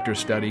character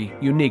study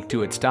unique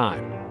to its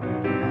time.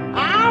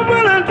 I'm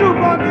willing to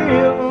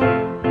forgive,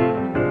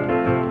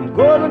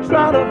 go and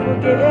try to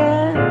forget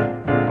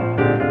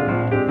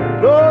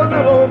those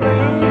little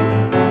things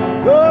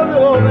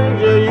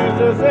you used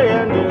to say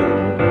and do.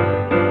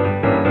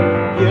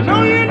 You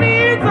know you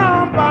need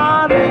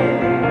somebody,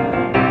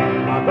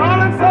 my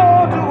darling, so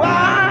do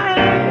I.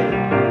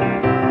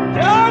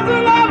 Just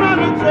to love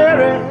and to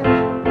cherish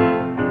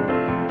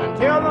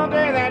until the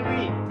day that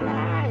we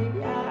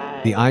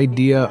die. The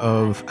idea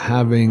of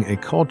having a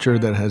culture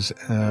that has,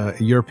 a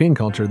European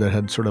culture that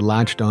had sort of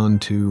latched on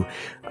to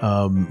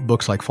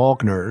books like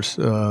Faulkner's,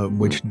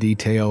 which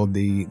detail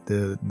the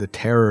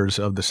terrors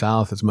of the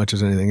South as much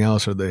as anything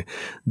else, or the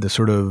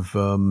sort of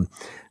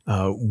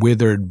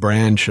withered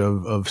branch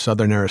of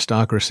Southern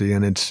aristocracy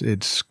and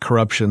its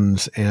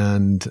corruptions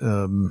and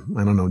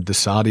I don't know,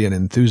 Desaadian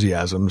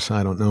enthusiasms.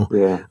 I don't know.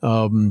 Yeah.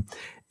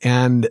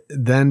 And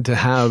then to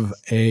have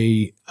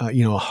a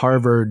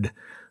Harvard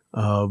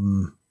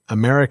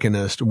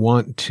Americanist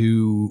want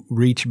to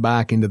reach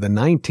back into the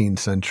 19th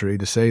century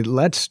to say,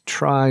 let's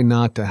try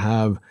not to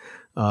have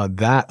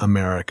that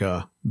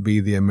America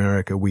be the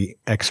America we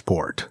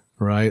export,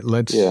 right?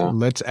 Let's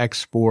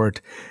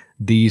export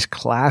these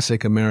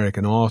classic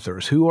American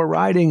authors who are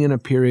writing in a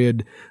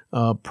period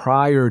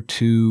prior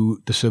to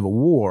the Civil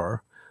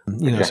War.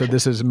 So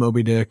this is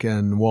Moby Dick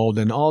and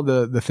Walden, all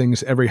the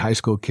things every high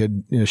school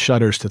kid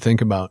shudders to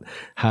think about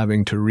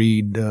having to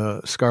read.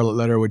 Scarlet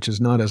Letter, which is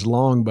not as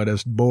long but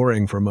as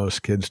boring for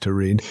most kids to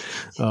read.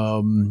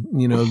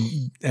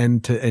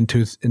 And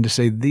to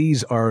say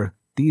these are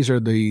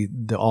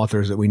the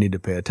authors that we need to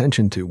pay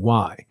attention to.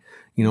 Why?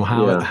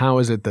 How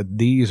is it that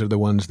these are the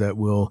ones that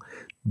will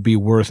be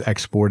worth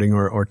exporting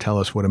or tell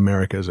us what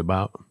America is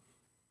about?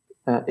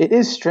 It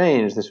is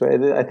strange this way.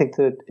 I think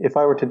that if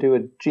I were to do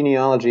a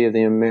genealogy of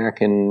the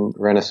American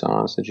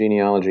Renaissance, the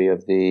genealogy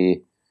of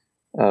the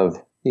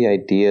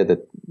idea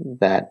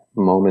that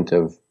moment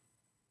of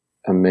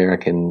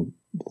American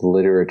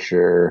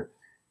literature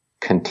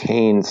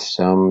contains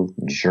some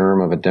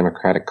germ of a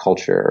democratic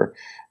culture,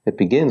 it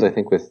begins, I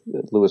think, with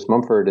Lewis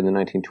Mumford in the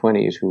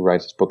 1920s, who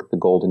writes this book, The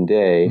Golden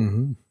Day,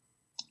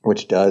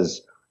 which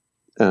does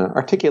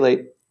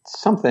articulate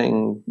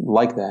something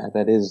like that.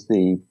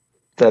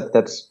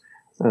 That's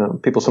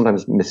people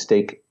sometimes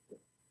mistake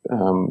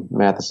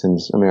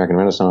Matheson's American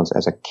Renaissance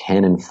as a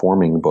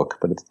canon-forming book,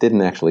 but it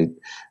didn't actually.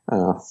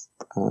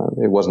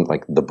 It wasn't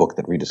like the book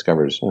that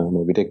rediscovers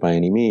Moby Dick by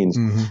any means,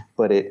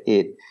 but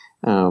it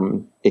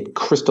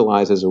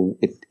crystallizes a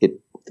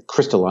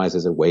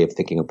way of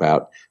thinking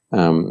about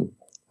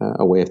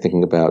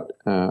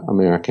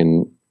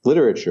American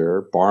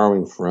literature,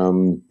 borrowing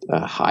from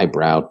a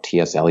highbrow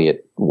T.S.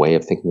 Eliot way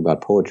of thinking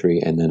about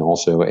poetry, and then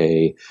also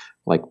a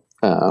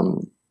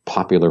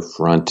Popular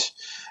Front,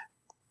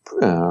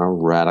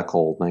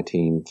 radical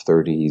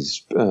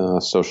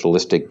 1930s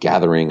socialistic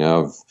gathering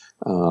of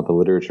the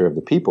literature of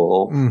the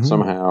people,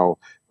 somehow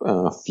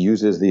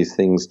fuses these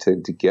things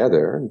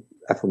together.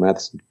 F.O.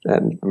 Matheson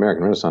and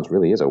American Renaissance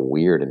really is a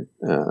weird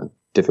and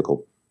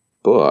difficult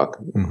book,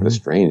 quite a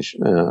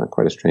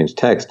strange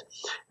text.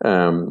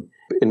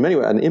 In many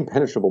ways, an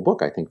impenetrable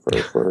book, I think,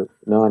 for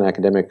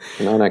non-academic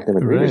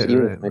readers,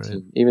 even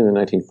in the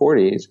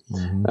 1940s.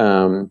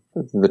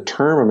 The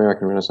term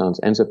American Renaissance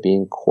ends up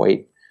being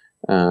quite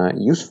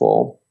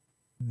useful.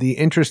 The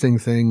interesting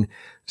thing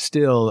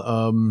still,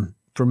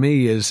 for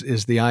me,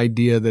 is the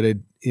idea that it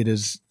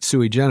is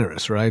sui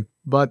generis, right?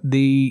 But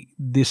the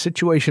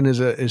situation is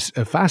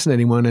a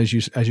fascinating one as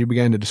you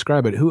began to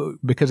describe it,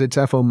 because it's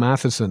F.O.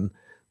 Matheson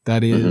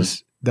that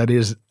is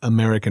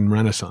American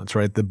Renaissance,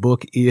 right? The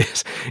book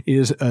is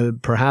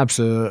perhaps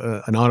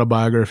an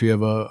autobiography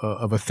of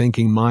a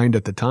thinking mind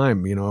at the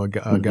time.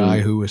 A guy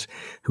who was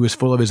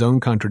full of his own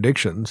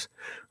contradictions,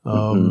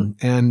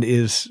 and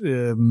is,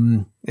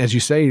 as you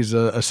say, he's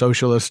a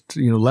socialist,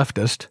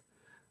 leftist,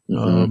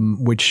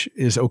 which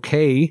is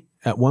okay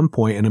at one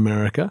point in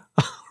America,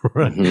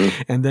 right?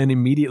 And then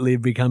immediately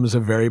it becomes a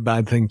very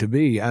bad thing to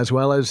be, as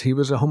well as he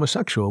was a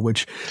homosexual,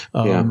 which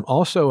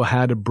also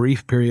had a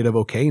brief period of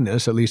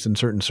okayness, at least in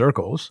certain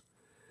circles.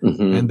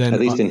 And then, at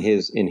least in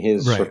his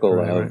circle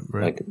of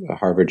like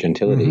Harvard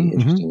gentility,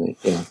 interestingly.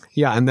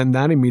 Yeah, and then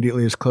that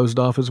immediately is closed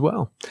off as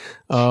well.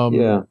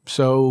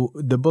 So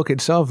the book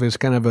itself is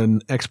kind of an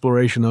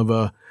exploration of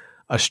a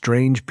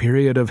strange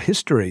period of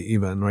history,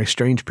 even, right?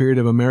 Strange period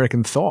of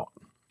American thought.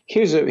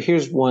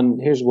 Here's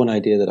one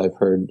idea that I've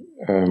heard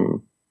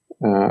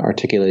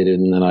articulated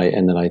and that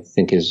I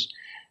think is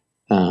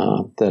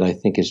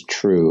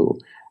true.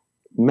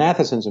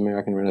 Matheson's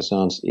American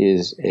Renaissance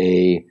is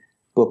a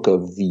book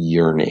of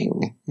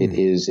yearning. It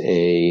is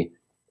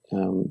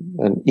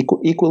an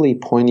equally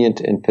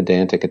poignant and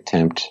pedantic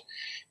attempt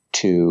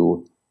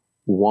to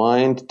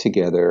wind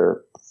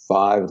together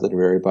 5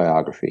 literary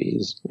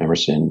biographies: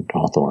 Emerson,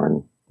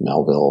 Hawthorne,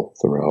 Melville,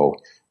 Thoreau,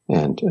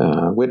 and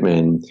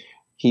Whitman.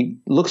 He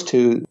looks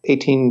to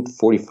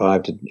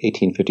 1845 to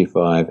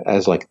 1855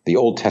 as like the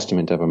Old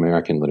Testament of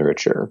American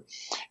literature.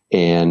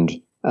 And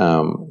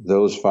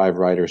those 5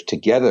 writers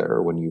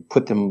together, when you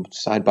put them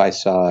side by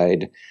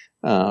side,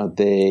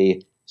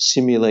 they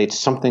simulate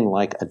something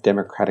like a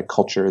democratic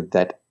culture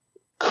that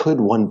could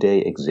one day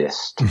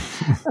exist.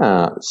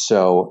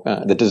 So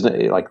that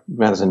doesn't, like,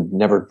 Madison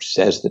never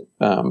says that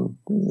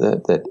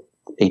that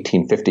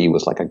 1850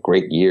 was like a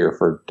great year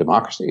for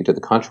democracy. To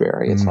the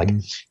contrary, it's like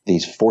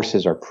these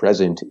forces are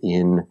present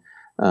in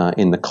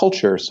the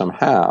culture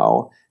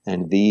somehow,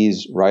 and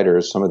these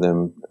writers, some of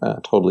them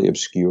totally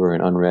obscure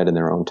and unread in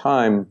their own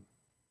time,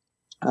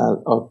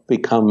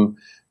 become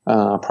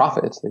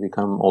prophets. They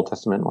become Old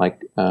Testament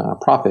like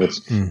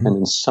prophets, and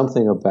then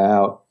something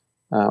about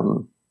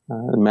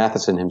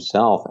Matheson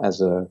himself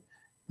as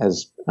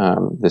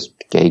this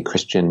gay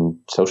Christian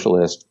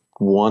socialist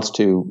wants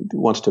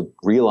to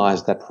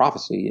realize that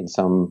prophecy in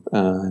some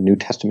New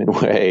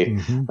Testament way.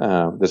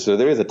 So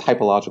there is a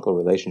typological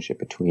relationship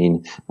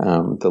between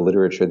the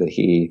literature that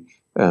he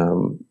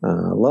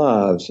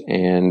loves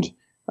and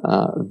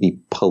the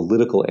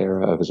political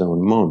era of his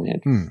own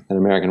moment. And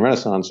American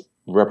Renaissance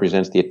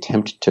represents the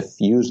attempt to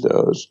fuse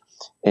those,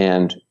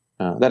 and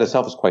that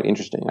itself is quite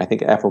interesting. I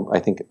think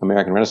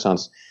American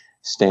Renaissance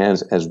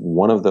stands as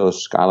one of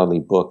those scholarly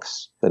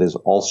books that is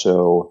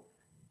also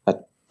a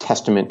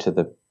testament to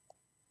the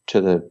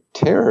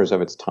terrors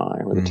of its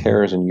time, or the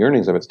terrors and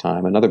yearnings of its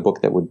time. Another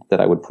book that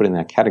I would put in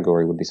that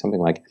category would be something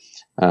like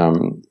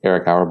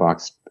Erich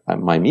Auerbach's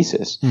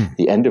Mimesis,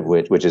 the end of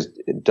which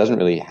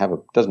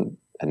doesn't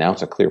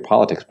announce a clear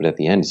politics, but at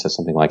the end it says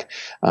something like,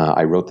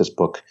 I wrote this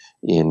book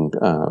in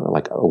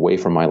like away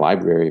from my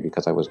library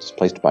because I was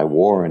displaced by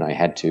war and I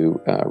had to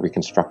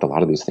reconstruct a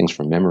lot of these things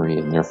from memory,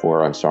 and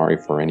therefore I'm sorry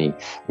for any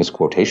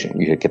misquotation.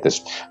 You get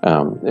this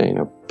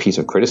piece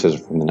of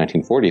criticism from the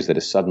 1940s that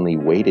is suddenly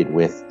weighted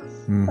with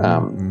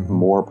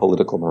more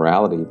political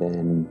morality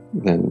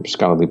than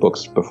scholarly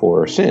books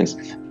before or since.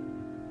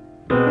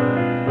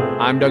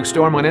 I'm Doug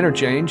Storm on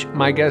Interchange.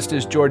 My guest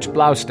is George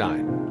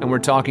Blaustein, and we're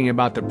talking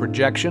about the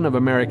projection of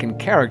American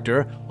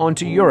character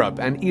onto Europe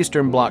and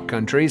Eastern Bloc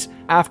countries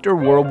after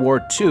World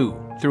War II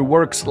through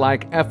works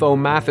like F.O.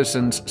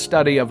 Matheson's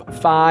study of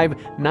 5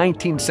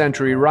 19th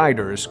century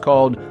writers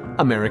called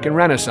American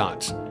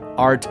Renaissance: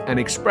 Art and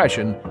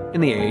Expression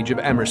in the Age of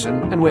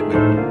Emerson and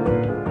Whitman.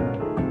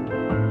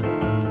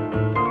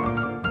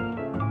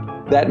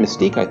 That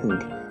mystique, I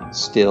think,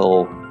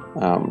 still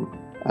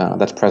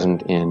that's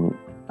present in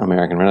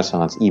American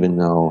Renaissance, even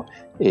though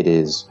it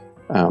is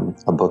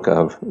a book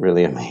of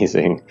really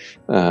amazing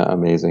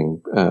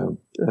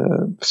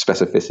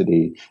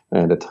specificity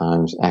and at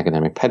times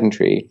academic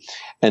pedantry.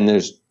 And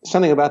there's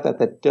something about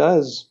that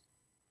does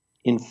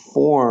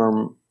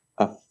inform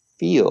a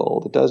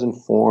field. It does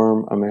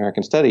inform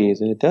American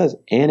studies, and it does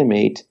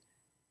animate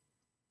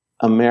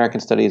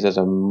American studies as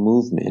a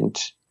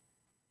movement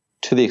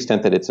to the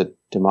extent that it's a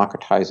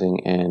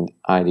democratizing and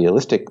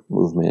idealistic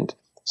movement.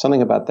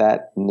 Something about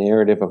that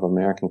narrative of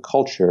American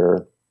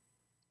culture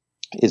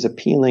is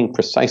appealing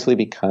precisely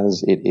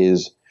because it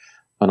is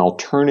an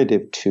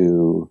alternative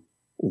to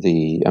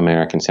the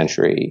American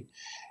century,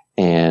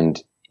 and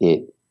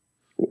it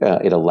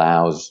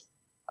allows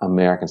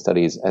American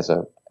studies as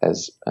an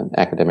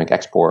academic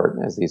export,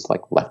 as these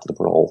like left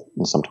liberal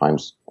and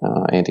sometimes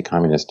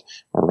anti-communist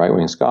or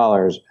right-wing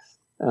scholars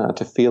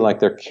to feel like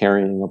they're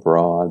carrying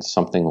abroad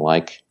something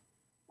like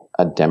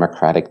a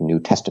democratic New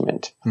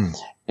Testament.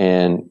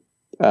 And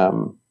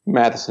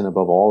Matheson,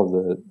 above all of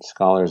the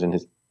scholars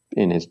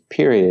in his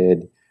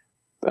period,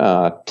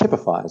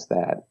 typifies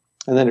that.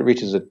 And then it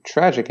reaches a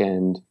tragic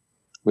end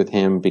with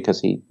him because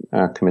he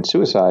commits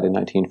suicide in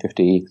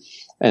 1950.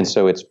 And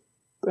so it's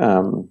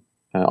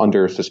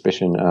under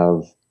suspicion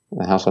of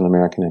the House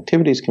Un-American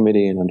Activities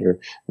Committee and under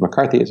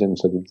McCarthyism.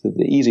 So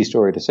the easy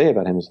story to say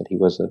about him is that he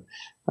was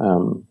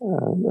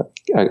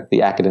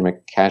the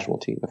academic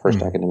casualty, the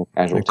first academic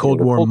casualty. A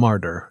Cold War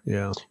martyr,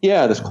 yeah.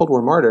 Yeah, this Cold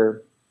War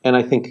martyr. And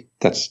I think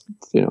that's,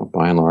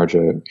 by and large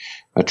a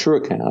true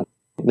account.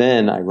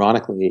 Then,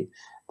 ironically,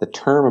 the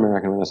term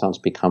American Renaissance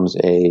becomes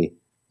the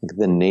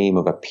name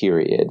of a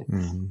period,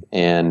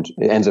 and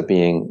it ends up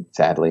being,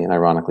 sadly and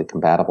ironically,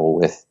 compatible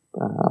with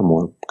a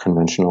more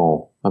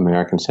conventional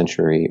American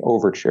century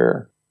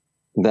overture.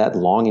 That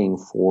longing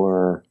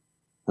for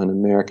an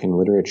American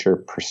literature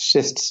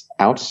persists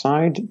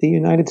outside the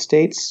United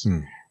States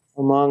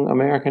among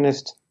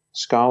Americanist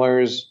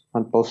scholars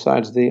on both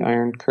sides of the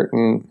Iron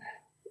Curtain,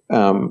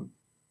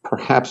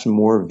 perhaps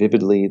more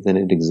vividly than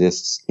it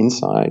exists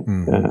inside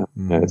the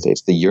United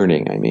States. The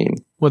yearning, I mean.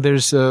 Well,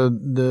 there's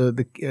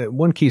the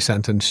one key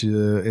sentence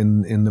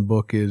in the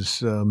book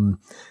is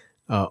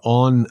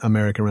on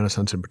American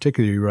Renaissance in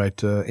particular. You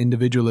write,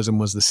 individualism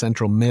was the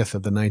central myth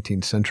of the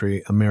 19th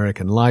century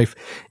American life,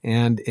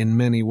 and in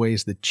many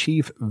ways the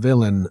chief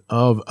villain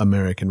of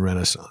American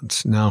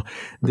Renaissance. Now,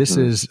 this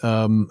is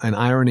an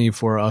irony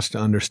for us to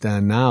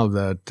understand now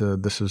that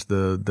this is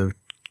the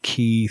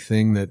key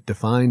thing that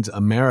defines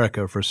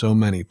America for so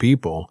many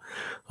people,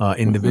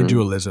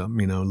 individualism,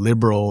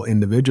 liberal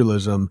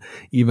individualism,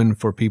 even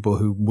for people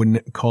who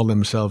wouldn't call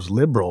themselves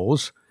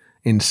liberals,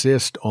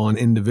 insist on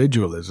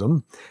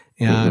individualism.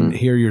 And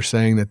here you're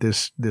saying that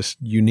this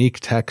unique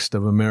text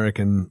of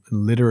American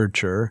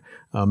literature,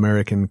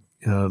 American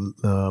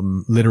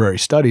literary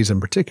studies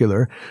in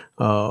particular,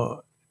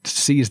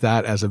 sees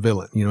that as a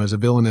villain, as a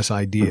villainous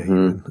idea.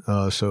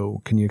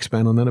 So can you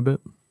expand on that a bit?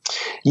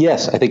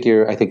 Yes, I think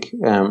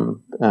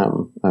I'm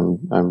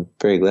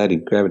very glad you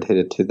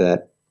gravitated to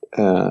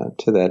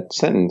that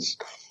sentence.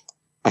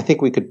 I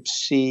think we could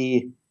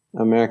see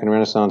American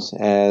Renaissance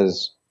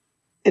as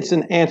it's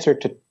an answer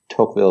to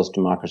Tocqueville's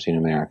Democracy in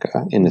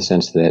America, in the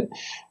sense that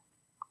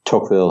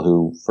Tocqueville,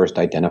 who first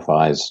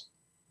identifies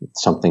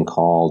something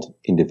called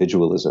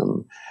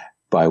individualism,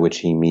 by which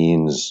he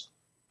means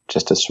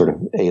just a sort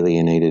of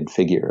alienated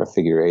figure, a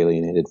figure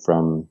alienated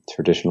from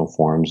traditional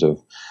forms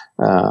of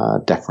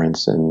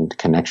deference and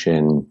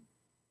connection.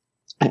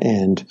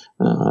 And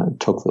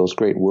Tocqueville's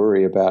great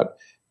worry about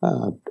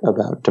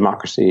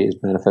democracy has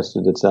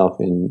manifested itself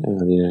in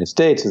the United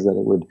States is that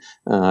it would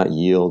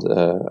yield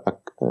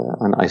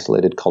an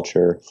isolated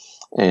culture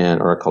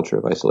or a culture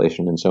of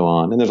isolation and so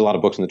on. And there's a lot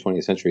of books in the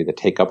 20th century that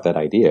take up that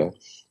idea,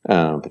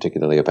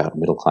 particularly about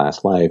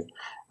middle-class life.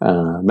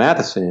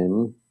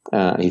 Matheson,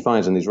 he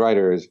finds in these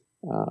writers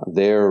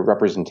their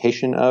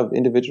representation of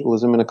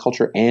individualism in a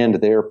culture and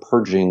their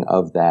purging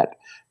of that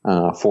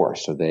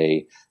force. So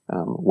they,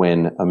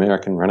 when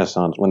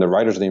the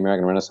writers of the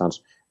American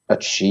Renaissance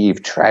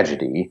achieve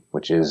tragedy,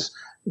 which is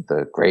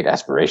the great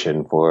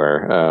aspiration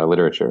for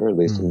literature, at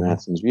least in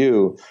Matheson's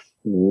view,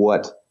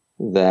 what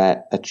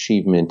that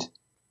achievement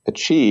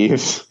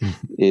achieves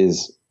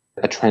is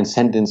a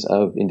transcendence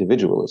of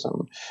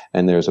individualism.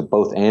 And there's a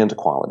both and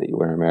quality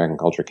where American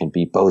culture can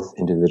be both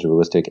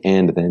individualistic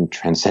and then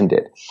transcend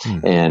it,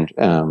 and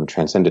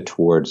transcend it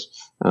towards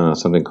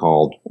something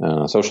called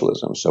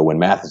socialism. So when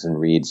Matheson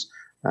reads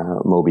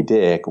Moby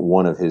Dick,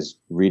 one of his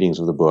readings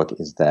of the book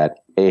is that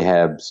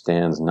Ahab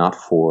stands not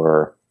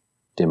for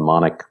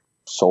demonic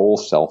soul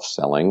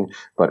self-selling,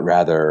 but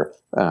rather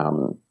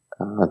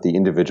the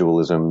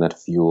individualism that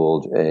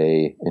fueled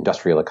a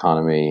industrial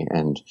economy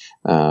and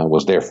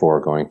was therefore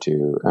going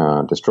to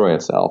destroy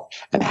itself.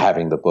 And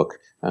having the book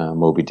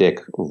Moby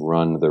Dick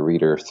run the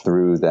reader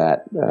through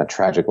that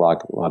tragic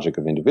logic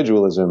of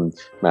individualism,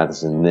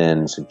 Matheson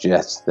then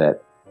suggests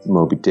that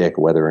Moby Dick,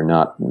 whether or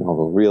not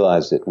Melville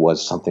realized it,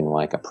 was something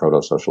like a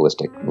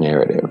proto-socialistic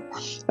narrative.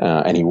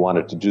 And he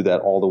wanted to do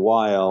that all the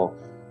while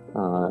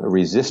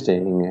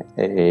resisting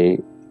a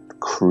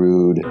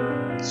crude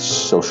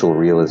social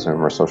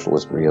realism or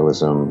socialist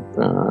realism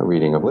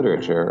reading of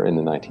literature in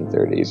the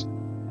 1930s.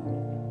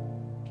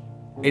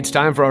 It's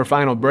time for our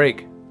final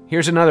break.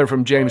 Here's another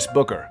from James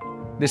Booker.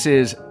 This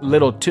is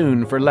Little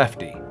Tune for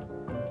Lefty.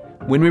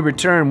 When we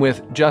return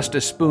with Just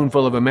a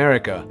Spoonful of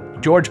America,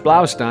 George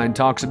Blaustein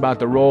talks about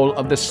the role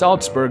of the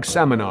Salzburg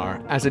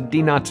Seminar as a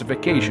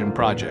denazification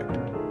project.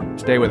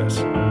 Stay with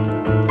us.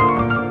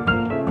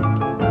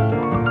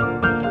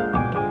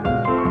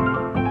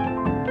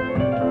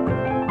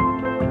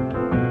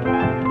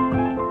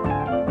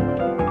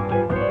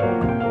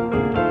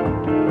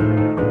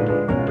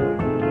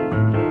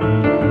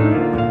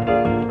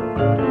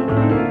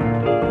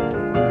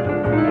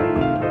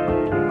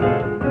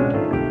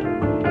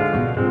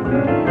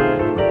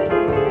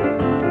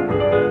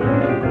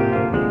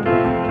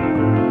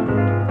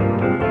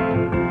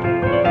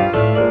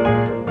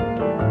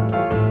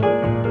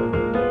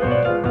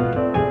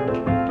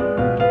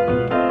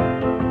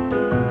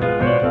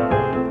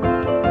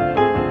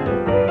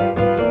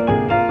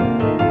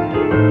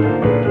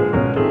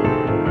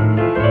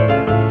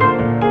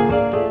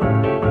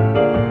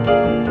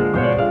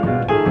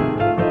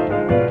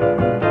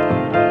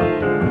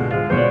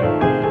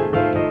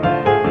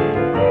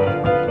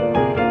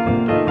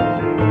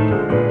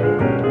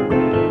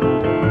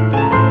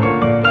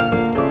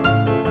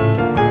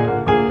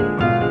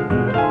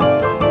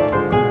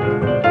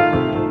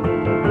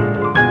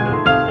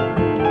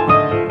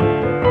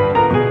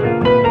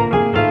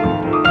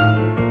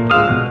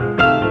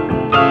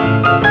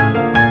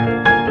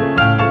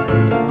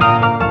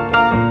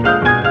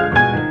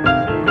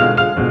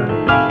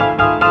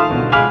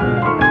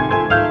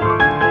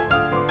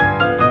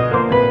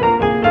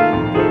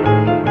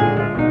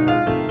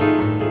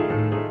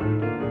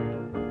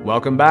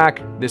 Welcome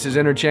back. This is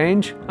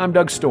Interchange. I'm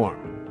Doug Storm.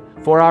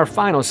 For our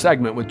final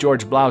segment with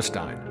George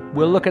Blaustein,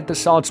 we'll look at the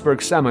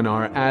Salzburg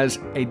Seminar as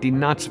a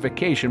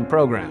denazification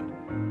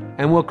program.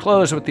 And we'll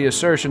close with the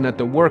assertion that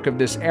the work of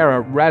this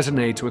era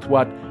resonates with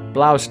what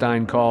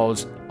Blaustein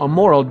calls a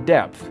moral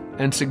depth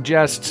and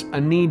suggests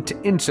a need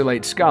to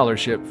insulate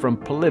scholarship from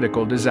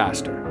political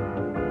disaster.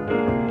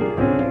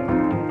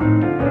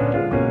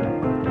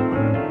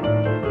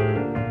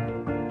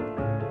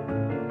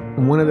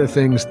 one of the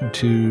things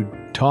to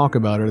talk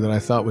about, or that I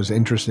thought was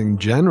interesting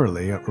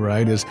generally,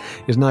 right, is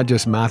not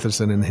just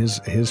Matheson and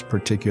his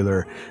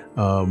particular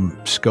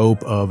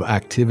scope of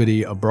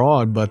activity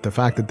abroad, but the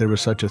fact that there was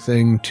such a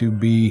thing to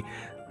be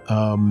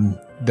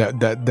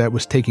that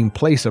was taking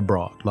place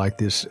abroad, like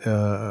this.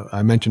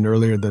 I mentioned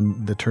earlier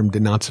the term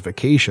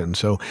denazification.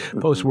 So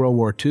post World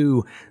War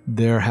II,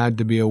 there had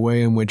to be a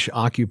way in which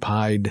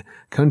occupied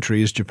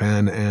countries,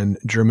 Japan and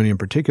Germany in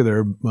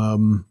particular,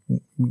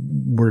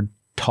 were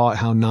taught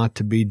how not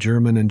to be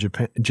German and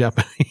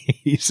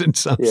Japanese in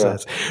some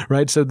sense,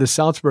 right? So the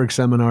Salzburg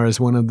Seminar is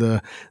one of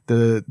the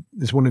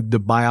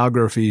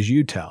biographies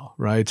you tell,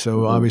 right?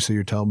 So obviously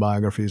you tell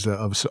biographies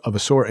of a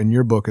sort in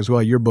your book as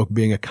well. Your book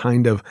being a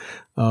kind of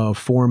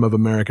form of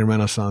American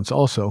Renaissance,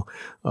 also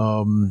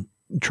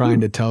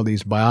trying to tell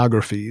these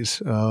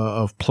biographies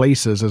of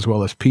places as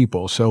well as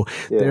people. So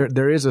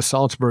there is a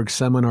Salzburg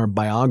Seminar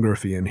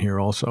biography in here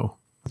also.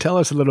 Tell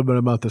us a little bit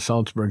about the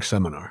Salzburg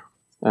Seminar.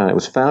 It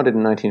was founded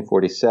in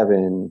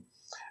 1947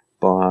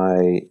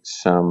 by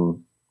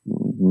some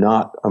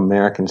not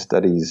American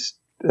studies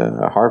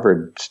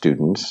Harvard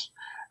students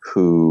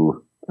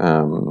who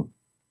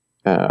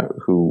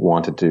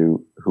wanted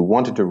to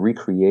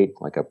recreate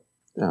like a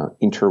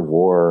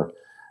interwar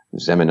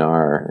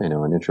seminar, an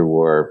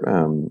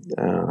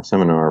interwar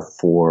seminar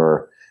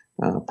for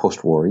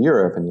post-war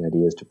Europe, and the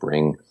idea is to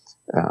bring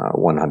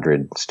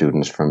 100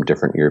 students from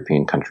different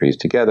European countries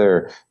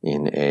together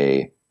in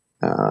an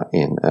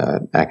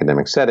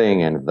academic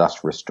setting, and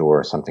thus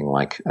restore something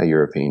like a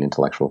European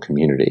intellectual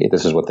community.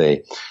 This is what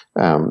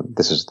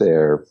this is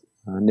their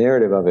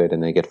narrative of it,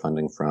 and they get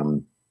funding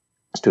from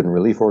student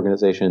relief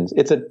organizations.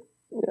 It's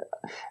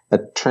a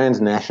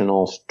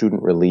transnational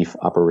student relief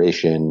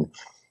operation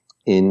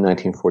in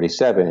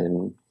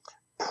 1947,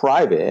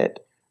 private,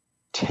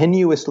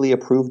 tenuously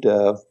approved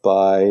of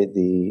by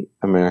the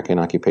American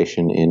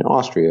occupation in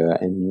Austria,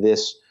 and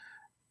this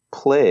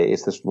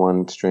place, this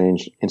one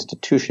strange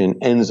institution,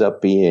 ends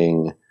up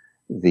being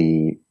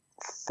the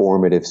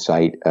formative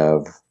site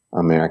of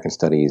American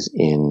studies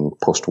in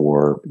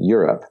post-war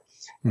Europe.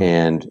 Mm-hmm.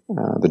 And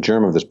the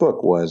germ of this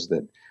book was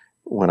that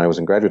when I was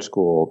in graduate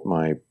school,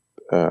 my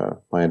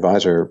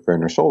advisor,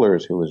 Werner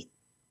Sollers, who was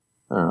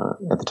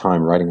at the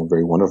time writing a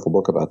very wonderful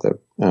book about the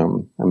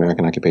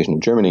American occupation of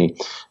Germany,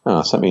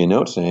 sent me a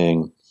note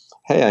saying,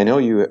 "Hey, I know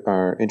you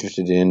are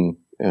interested in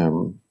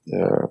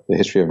the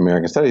history of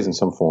American studies in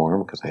some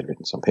form," because I had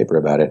written some paper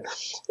about it.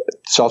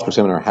 Salzburg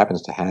Seminar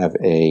happens to have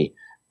a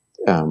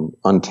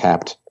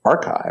untapped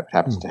archive. It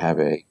happens to have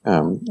an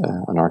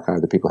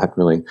archive that people haven't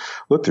really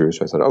looked through.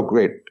 So I thought, oh,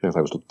 great, because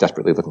I was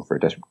desperately looking for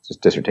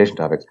dissertation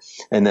topics.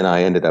 And then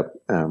I ended up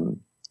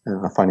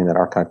finding that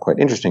archive quite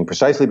interesting,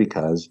 precisely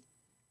because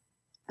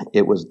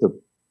it was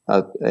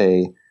a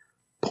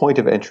point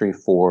of entry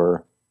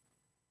for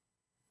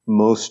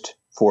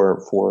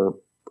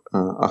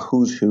a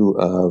who's who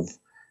of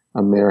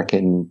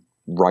American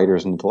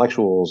writers and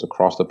intellectuals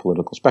across the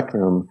political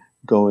spectrum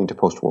going to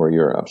post-war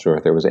Europe. So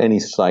if there was any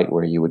site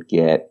where you would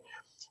get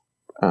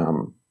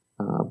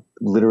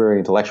literary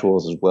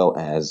intellectuals as well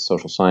as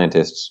social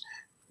scientists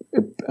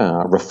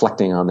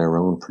reflecting on their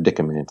own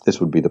predicament,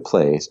 this would be the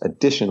place.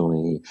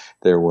 Additionally,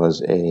 there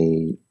was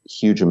a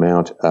huge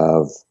amount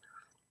of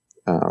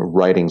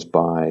writings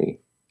by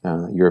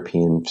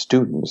European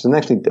students, and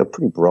actually a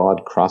pretty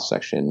broad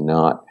cross-section,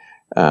 not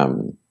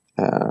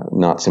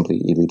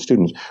simply elite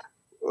students,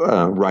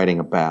 writing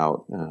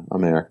about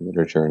American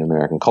literature and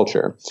American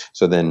culture.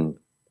 So then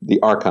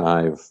the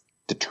archive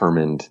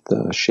determined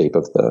the shape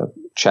of the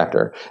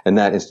chapter. And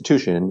that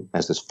institution,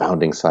 as this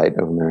founding site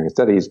of American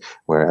studies,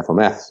 where F.O.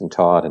 Matheson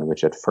taught, and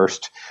which at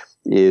first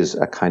is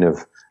a kind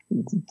of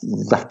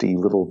lefty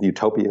little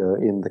utopia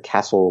in the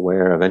castle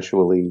where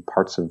eventually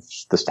parts of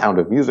The Sound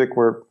of Music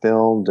were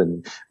filmed,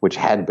 and which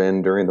had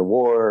been during the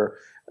war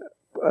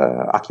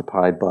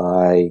occupied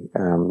by,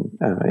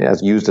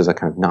 as used as a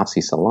kind of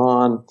Nazi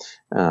salon.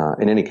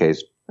 In any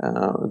case,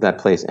 that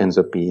place ends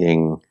up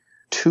being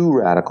too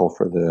radical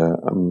for the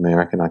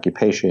American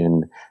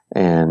occupation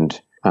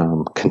and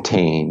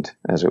contained,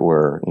 as it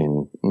were,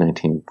 in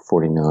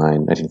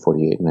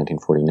 1948 and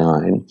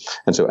 1949.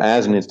 And so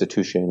as an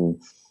institution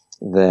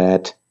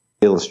that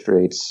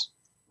illustrates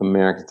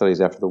American studies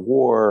after the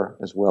war,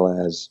 as well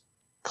as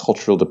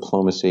cultural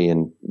diplomacy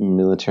and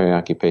military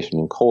occupation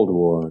in Cold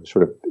War,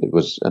 it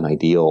was an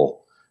ideal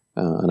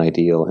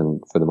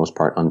and for the most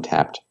part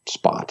untapped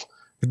spot.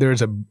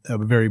 There's a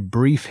very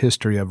brief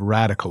history of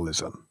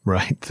radicalism,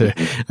 right?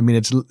 I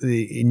mean,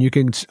 and you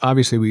can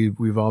obviously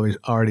we've always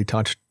already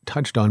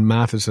touched on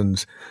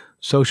Matheson's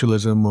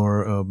socialism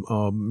or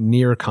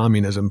near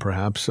communism,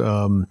 perhaps,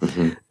 but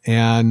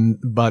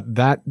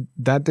that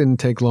didn't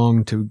take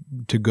long to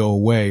go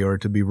away or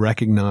to be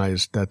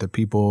recognized that the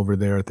people over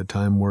there at the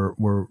time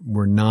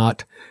were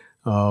not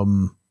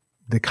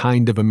the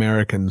kind of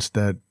Americans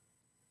that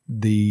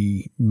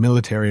the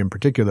military in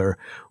particular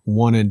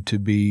wanted to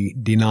be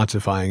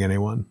denazifying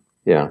anyone.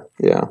 Yeah.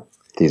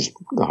 The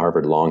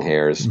Harvard long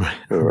hairs.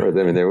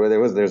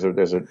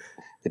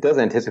 It does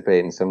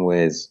anticipate in some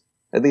ways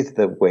at least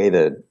the way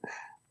that,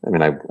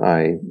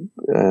 I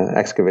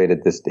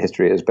excavated this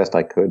history as best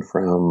I could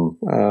from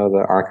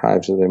the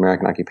archives of the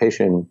American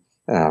occupation.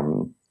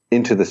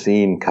 Into the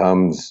scene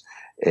comes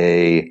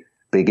a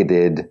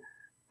bigoted,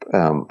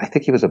 I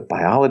think he was a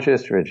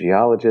biologist or a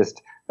geologist,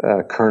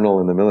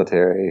 colonel in the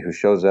military who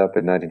shows up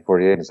in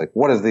 1948 and is like,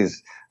 what are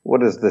these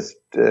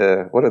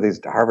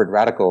Harvard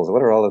radicals?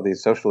 What are all of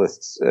these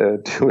socialists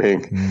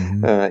doing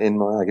in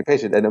my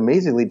occupation? And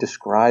amazingly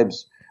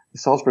describes the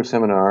Salzburg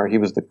Seminar. He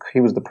was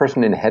the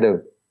person in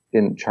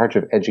charge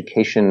of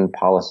education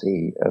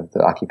policy of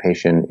the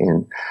occupation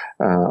in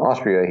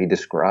Austria. He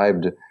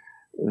described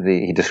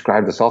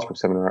the Salzburg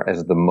Seminar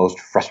as the most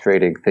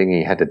frustrating thing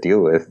he had to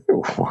deal with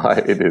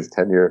in his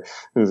tenure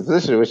in his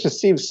position, which just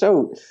seems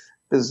so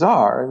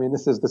bizarre. I mean,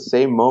 this is the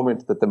same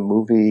moment that the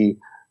movie.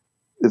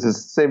 This is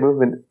the same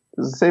movement.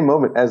 This is the same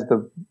moment as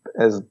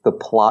the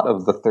plot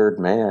of The Third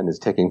Man is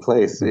taking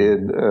place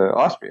in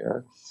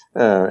Austria,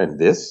 and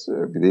these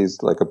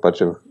like a bunch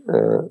of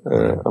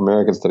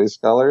American studies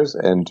scholars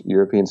and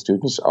European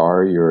students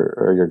are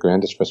your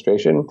grandest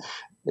frustration.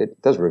 It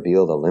does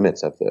reveal the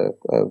limits of the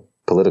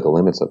political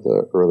limits of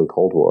the early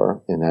Cold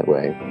War in that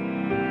way.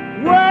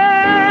 Well,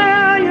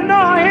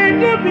 I hate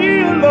to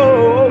be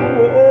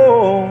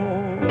alone.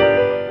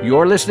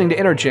 You're listening to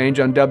Interchange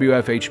on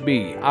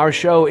WFHB. Our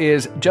show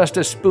is Just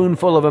a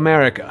Spoonful of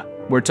America.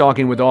 We're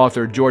talking with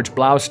author George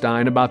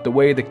Blaustein about the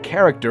way the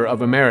character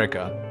of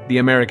America, the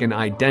American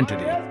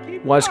identity,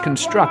 was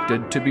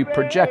constructed to be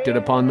projected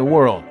upon the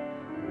world.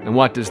 And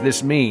what does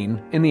this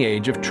mean in the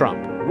age of Trump?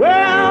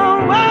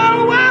 Well,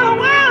 another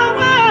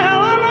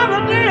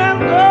day has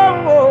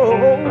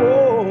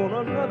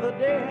gone, another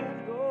day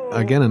has gone.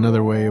 Again,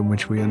 another way in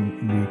which we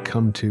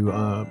come to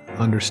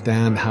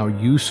understand how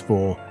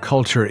useful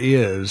culture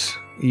is,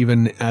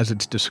 even as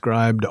it's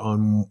described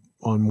on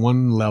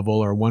one level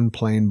or one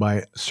plane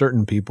by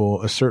certain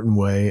people a certain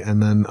way,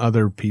 and then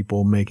other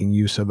people making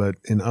use of it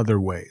in other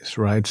ways,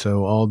 right?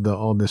 So all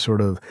the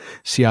sort of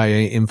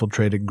CIA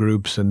infiltrated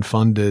groups and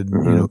funded,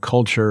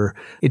 culture.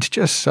 It's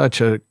just such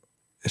a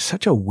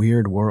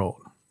weird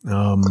world,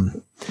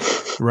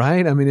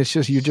 right? I mean, it's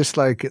just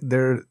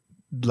they're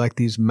like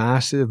these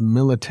massive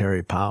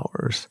military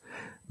powers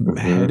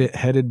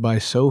headed by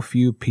so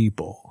few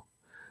people,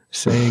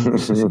 saying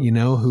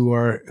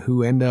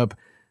who end up,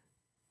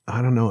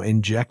 I don't know,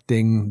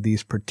 injecting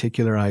these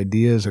particular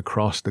ideas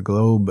across the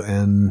globe,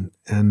 and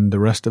the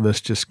rest of us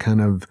just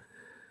kind of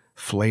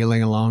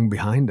flailing along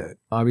behind it.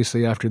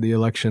 Obviously, after the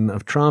election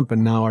of Trump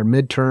and now our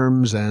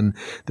midterms and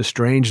the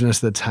strangeness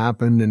that's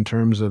happened in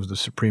terms of the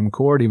Supreme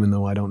Court, even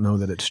though I don't know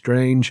that it's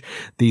strange,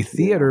 the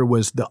theater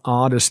was the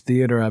oddest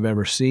theater I've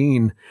ever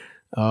seen.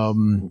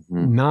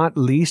 Not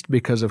least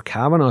because of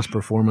Kavanaugh's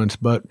performance,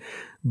 but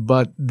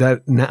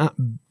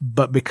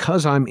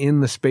because I'm in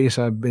the space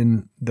I've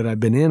been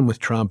in with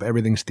Trump,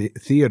 everything's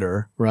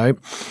theater, right?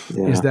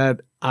 Yeah. Is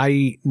that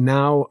I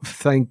now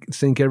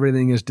think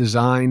everything is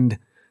designed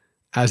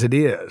as it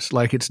is,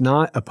 like it's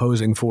not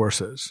opposing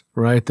forces,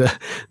 right?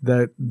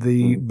 That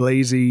the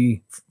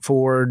Blasey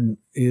Ford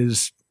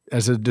is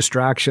as a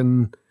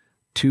distraction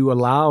to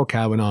allow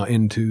Kavanaugh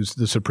into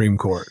the Supreme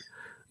Court.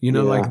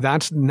 Like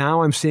that's,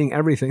 now I'm seeing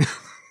everything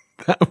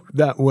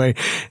that way.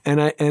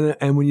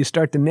 And when you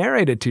start to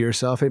narrate it to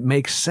yourself, it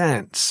makes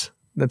sense.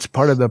 That's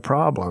part of the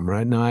problem,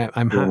 right? Now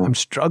I'm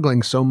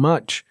struggling so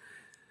much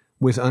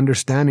with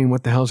understanding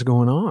what the hell's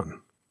going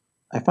on.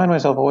 I find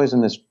myself always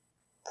in this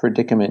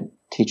predicament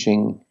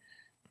teaching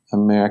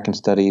American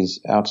studies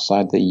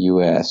outside the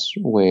U.S.,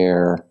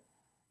 where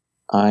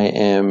I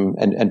am,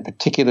 and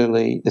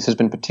particularly, this has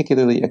been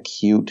particularly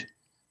acute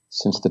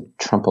since the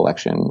Trump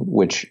election,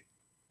 which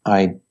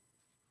I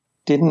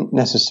didn't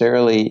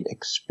necessarily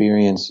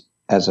experience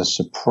as a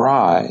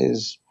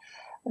surprise,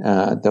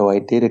 though I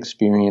did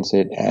experience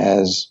it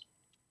as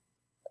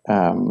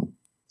an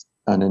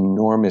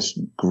enormous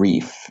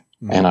grief.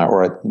 And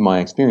my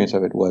experience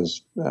of it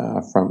was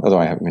although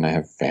I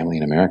have family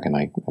in America and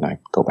I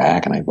go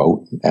back and I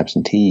vote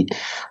absentee.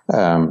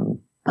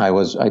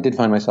 I did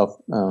find myself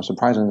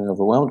surprisingly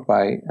overwhelmed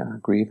by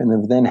grief,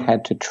 and then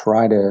had to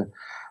try to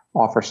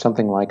offer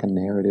something like a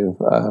narrative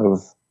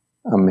of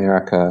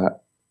America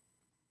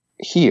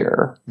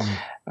here,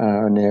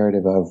 a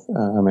narrative of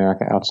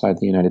America outside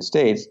the United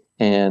States.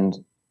 And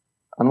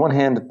on one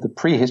hand, the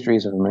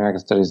prehistories of American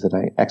studies that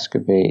I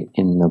excavate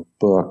in the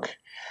book,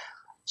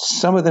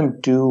 some of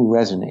them do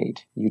resonate.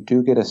 You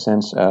do get a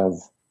sense of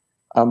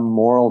a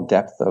moral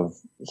depth of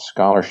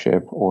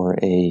scholarship, or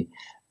a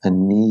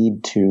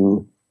need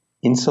to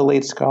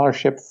insulate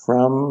scholarship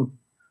from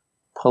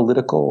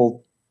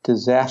political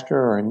disaster,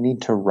 or a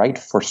need to write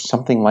for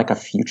something like a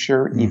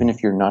future, even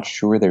if you're not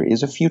sure there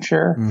is a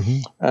future,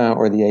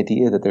 or the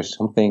idea that there's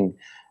something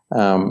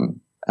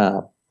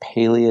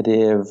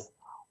palliative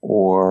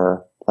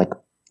or like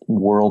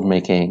world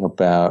making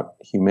about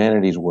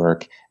humanity's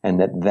work, and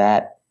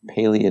that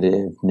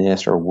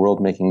palliativeness or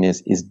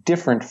world-makingness is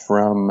different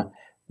from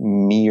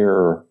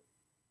mere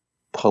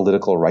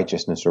political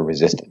righteousness or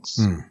resistance.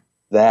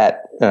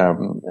 That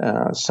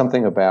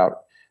something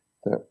about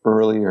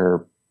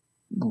earlier,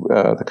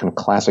 the kind of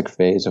classic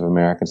phase of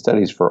American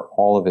studies for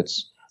all of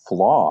its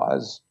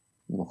flaws.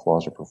 And the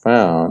flaws are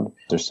profound.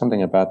 There's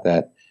something about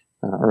that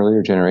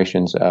earlier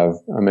generations of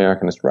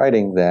Americanist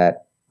writing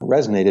that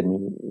resonated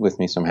with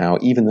me somehow,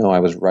 even though I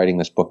was writing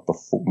this book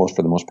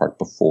for the most part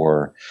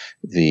before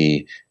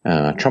the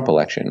Trump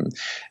election.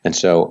 And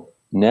so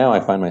now I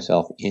find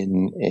myself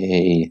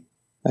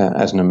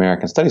as an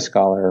American studies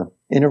scholar,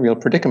 in a real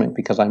predicament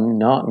because I'm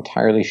not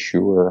entirely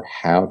sure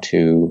how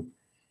to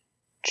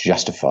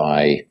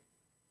justify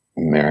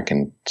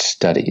American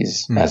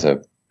studies as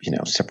a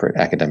separate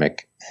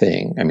academic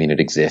thing. I mean, it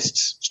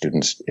exists.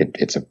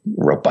 It's a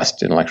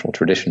robust intellectual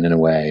tradition in a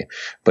way,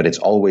 but it's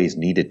always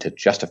needed to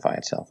justify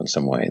itself in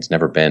some way. It's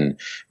never been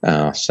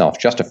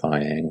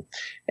self-justifying.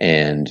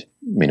 And I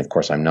mean, of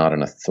course, I'm not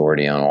an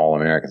authority on all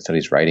American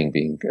studies writing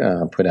being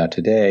put out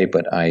today,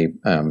 but I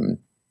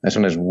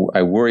sometimes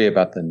I worry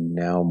about the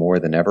now more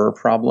than ever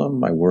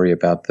problem. I worry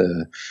about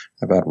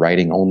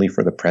writing only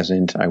for the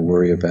present. I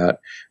worry about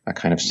a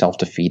kind of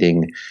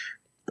self-defeating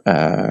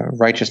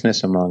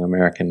righteousness among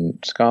American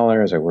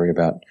scholars. I worry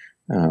about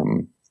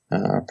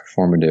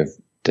performative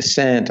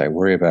dissent. I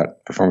worry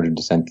about performative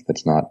dissent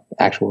that's not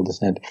actual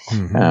dissent,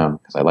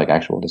 because I like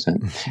actual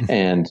dissent.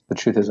 And the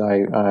truth is,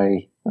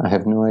 I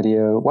have no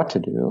idea what to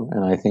do,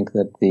 and I think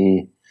that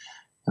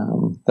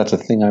that's a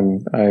thing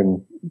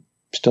I'm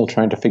still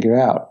trying to figure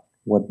out.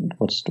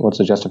 What's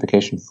the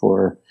justification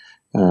for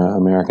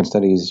American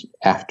studies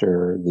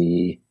after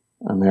the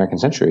American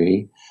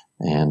century?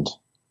 And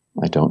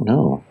I don't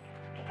know.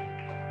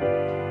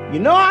 You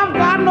know, I've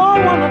got no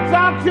one to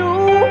talk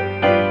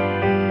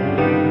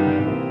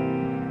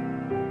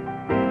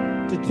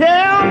to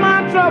tell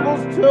my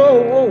troubles to.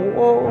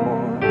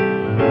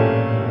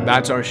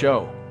 That's our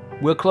show.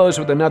 We'll close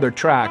with another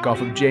track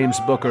off of James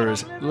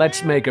Booker's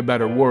Let's Make a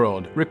Better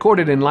World,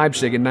 recorded in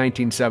Leipzig in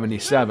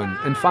 1977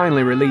 and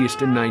finally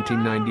released in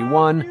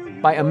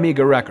 1991 by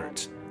Amiga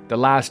Records, the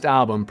last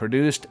album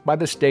produced by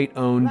the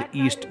state-owned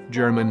East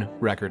German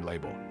record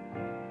label.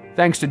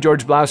 Thanks to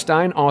George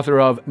Blaustein, author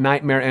of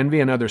Nightmare Envy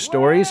and Other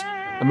Stories,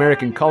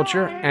 American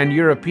Culture, and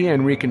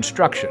European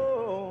Reconstruction,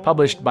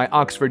 published by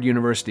Oxford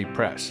University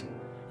Press.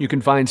 You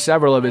can find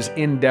several of his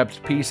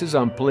in-depth pieces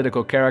on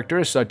political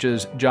characters such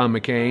as John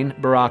McCain,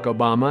 Barack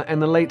Obama,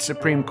 and the late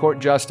Supreme Court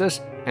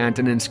Justice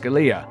Antonin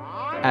Scalia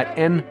at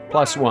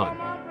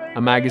N+1,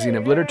 a magazine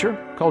of literature,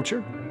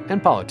 culture,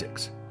 and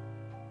politics.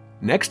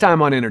 Next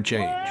time on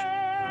Interchange,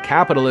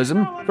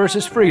 capitalism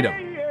versus freedom.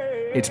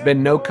 It's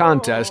been no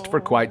contest for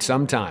quite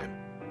some time.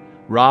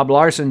 Rob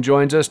Larson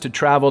joins us to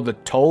travel the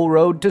toll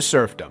road to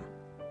serfdom.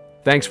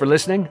 Thanks for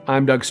listening.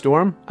 I'm Doug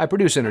Storm. I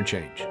produce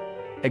Interchange.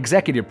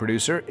 Executive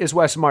producer is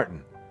Wes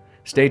Martin.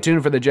 Stay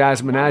tuned for the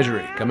Jazz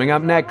Menagerie, coming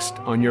up next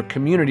on your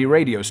community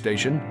radio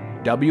station,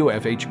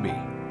 WFHB.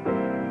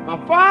 My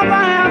father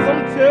has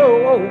them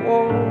too.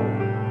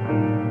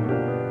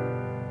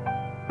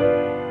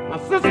 My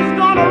sister's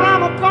gonna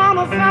run a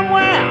corner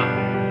somewhere,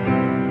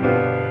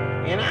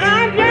 and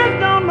I just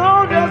don't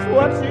know just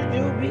what to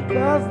do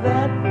because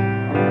that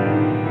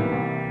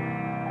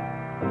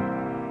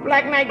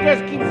black night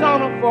just keeps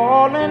on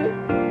falling,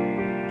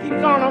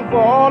 keeps on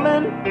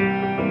falling.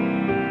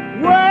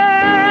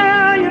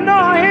 Well, you know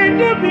I hate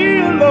to be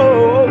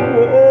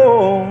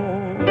alone.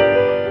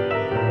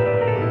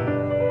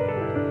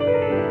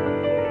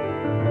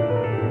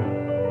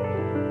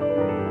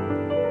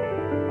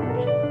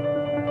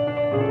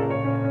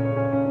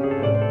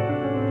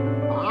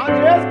 I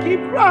just keep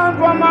crying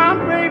for my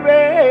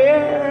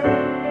baby.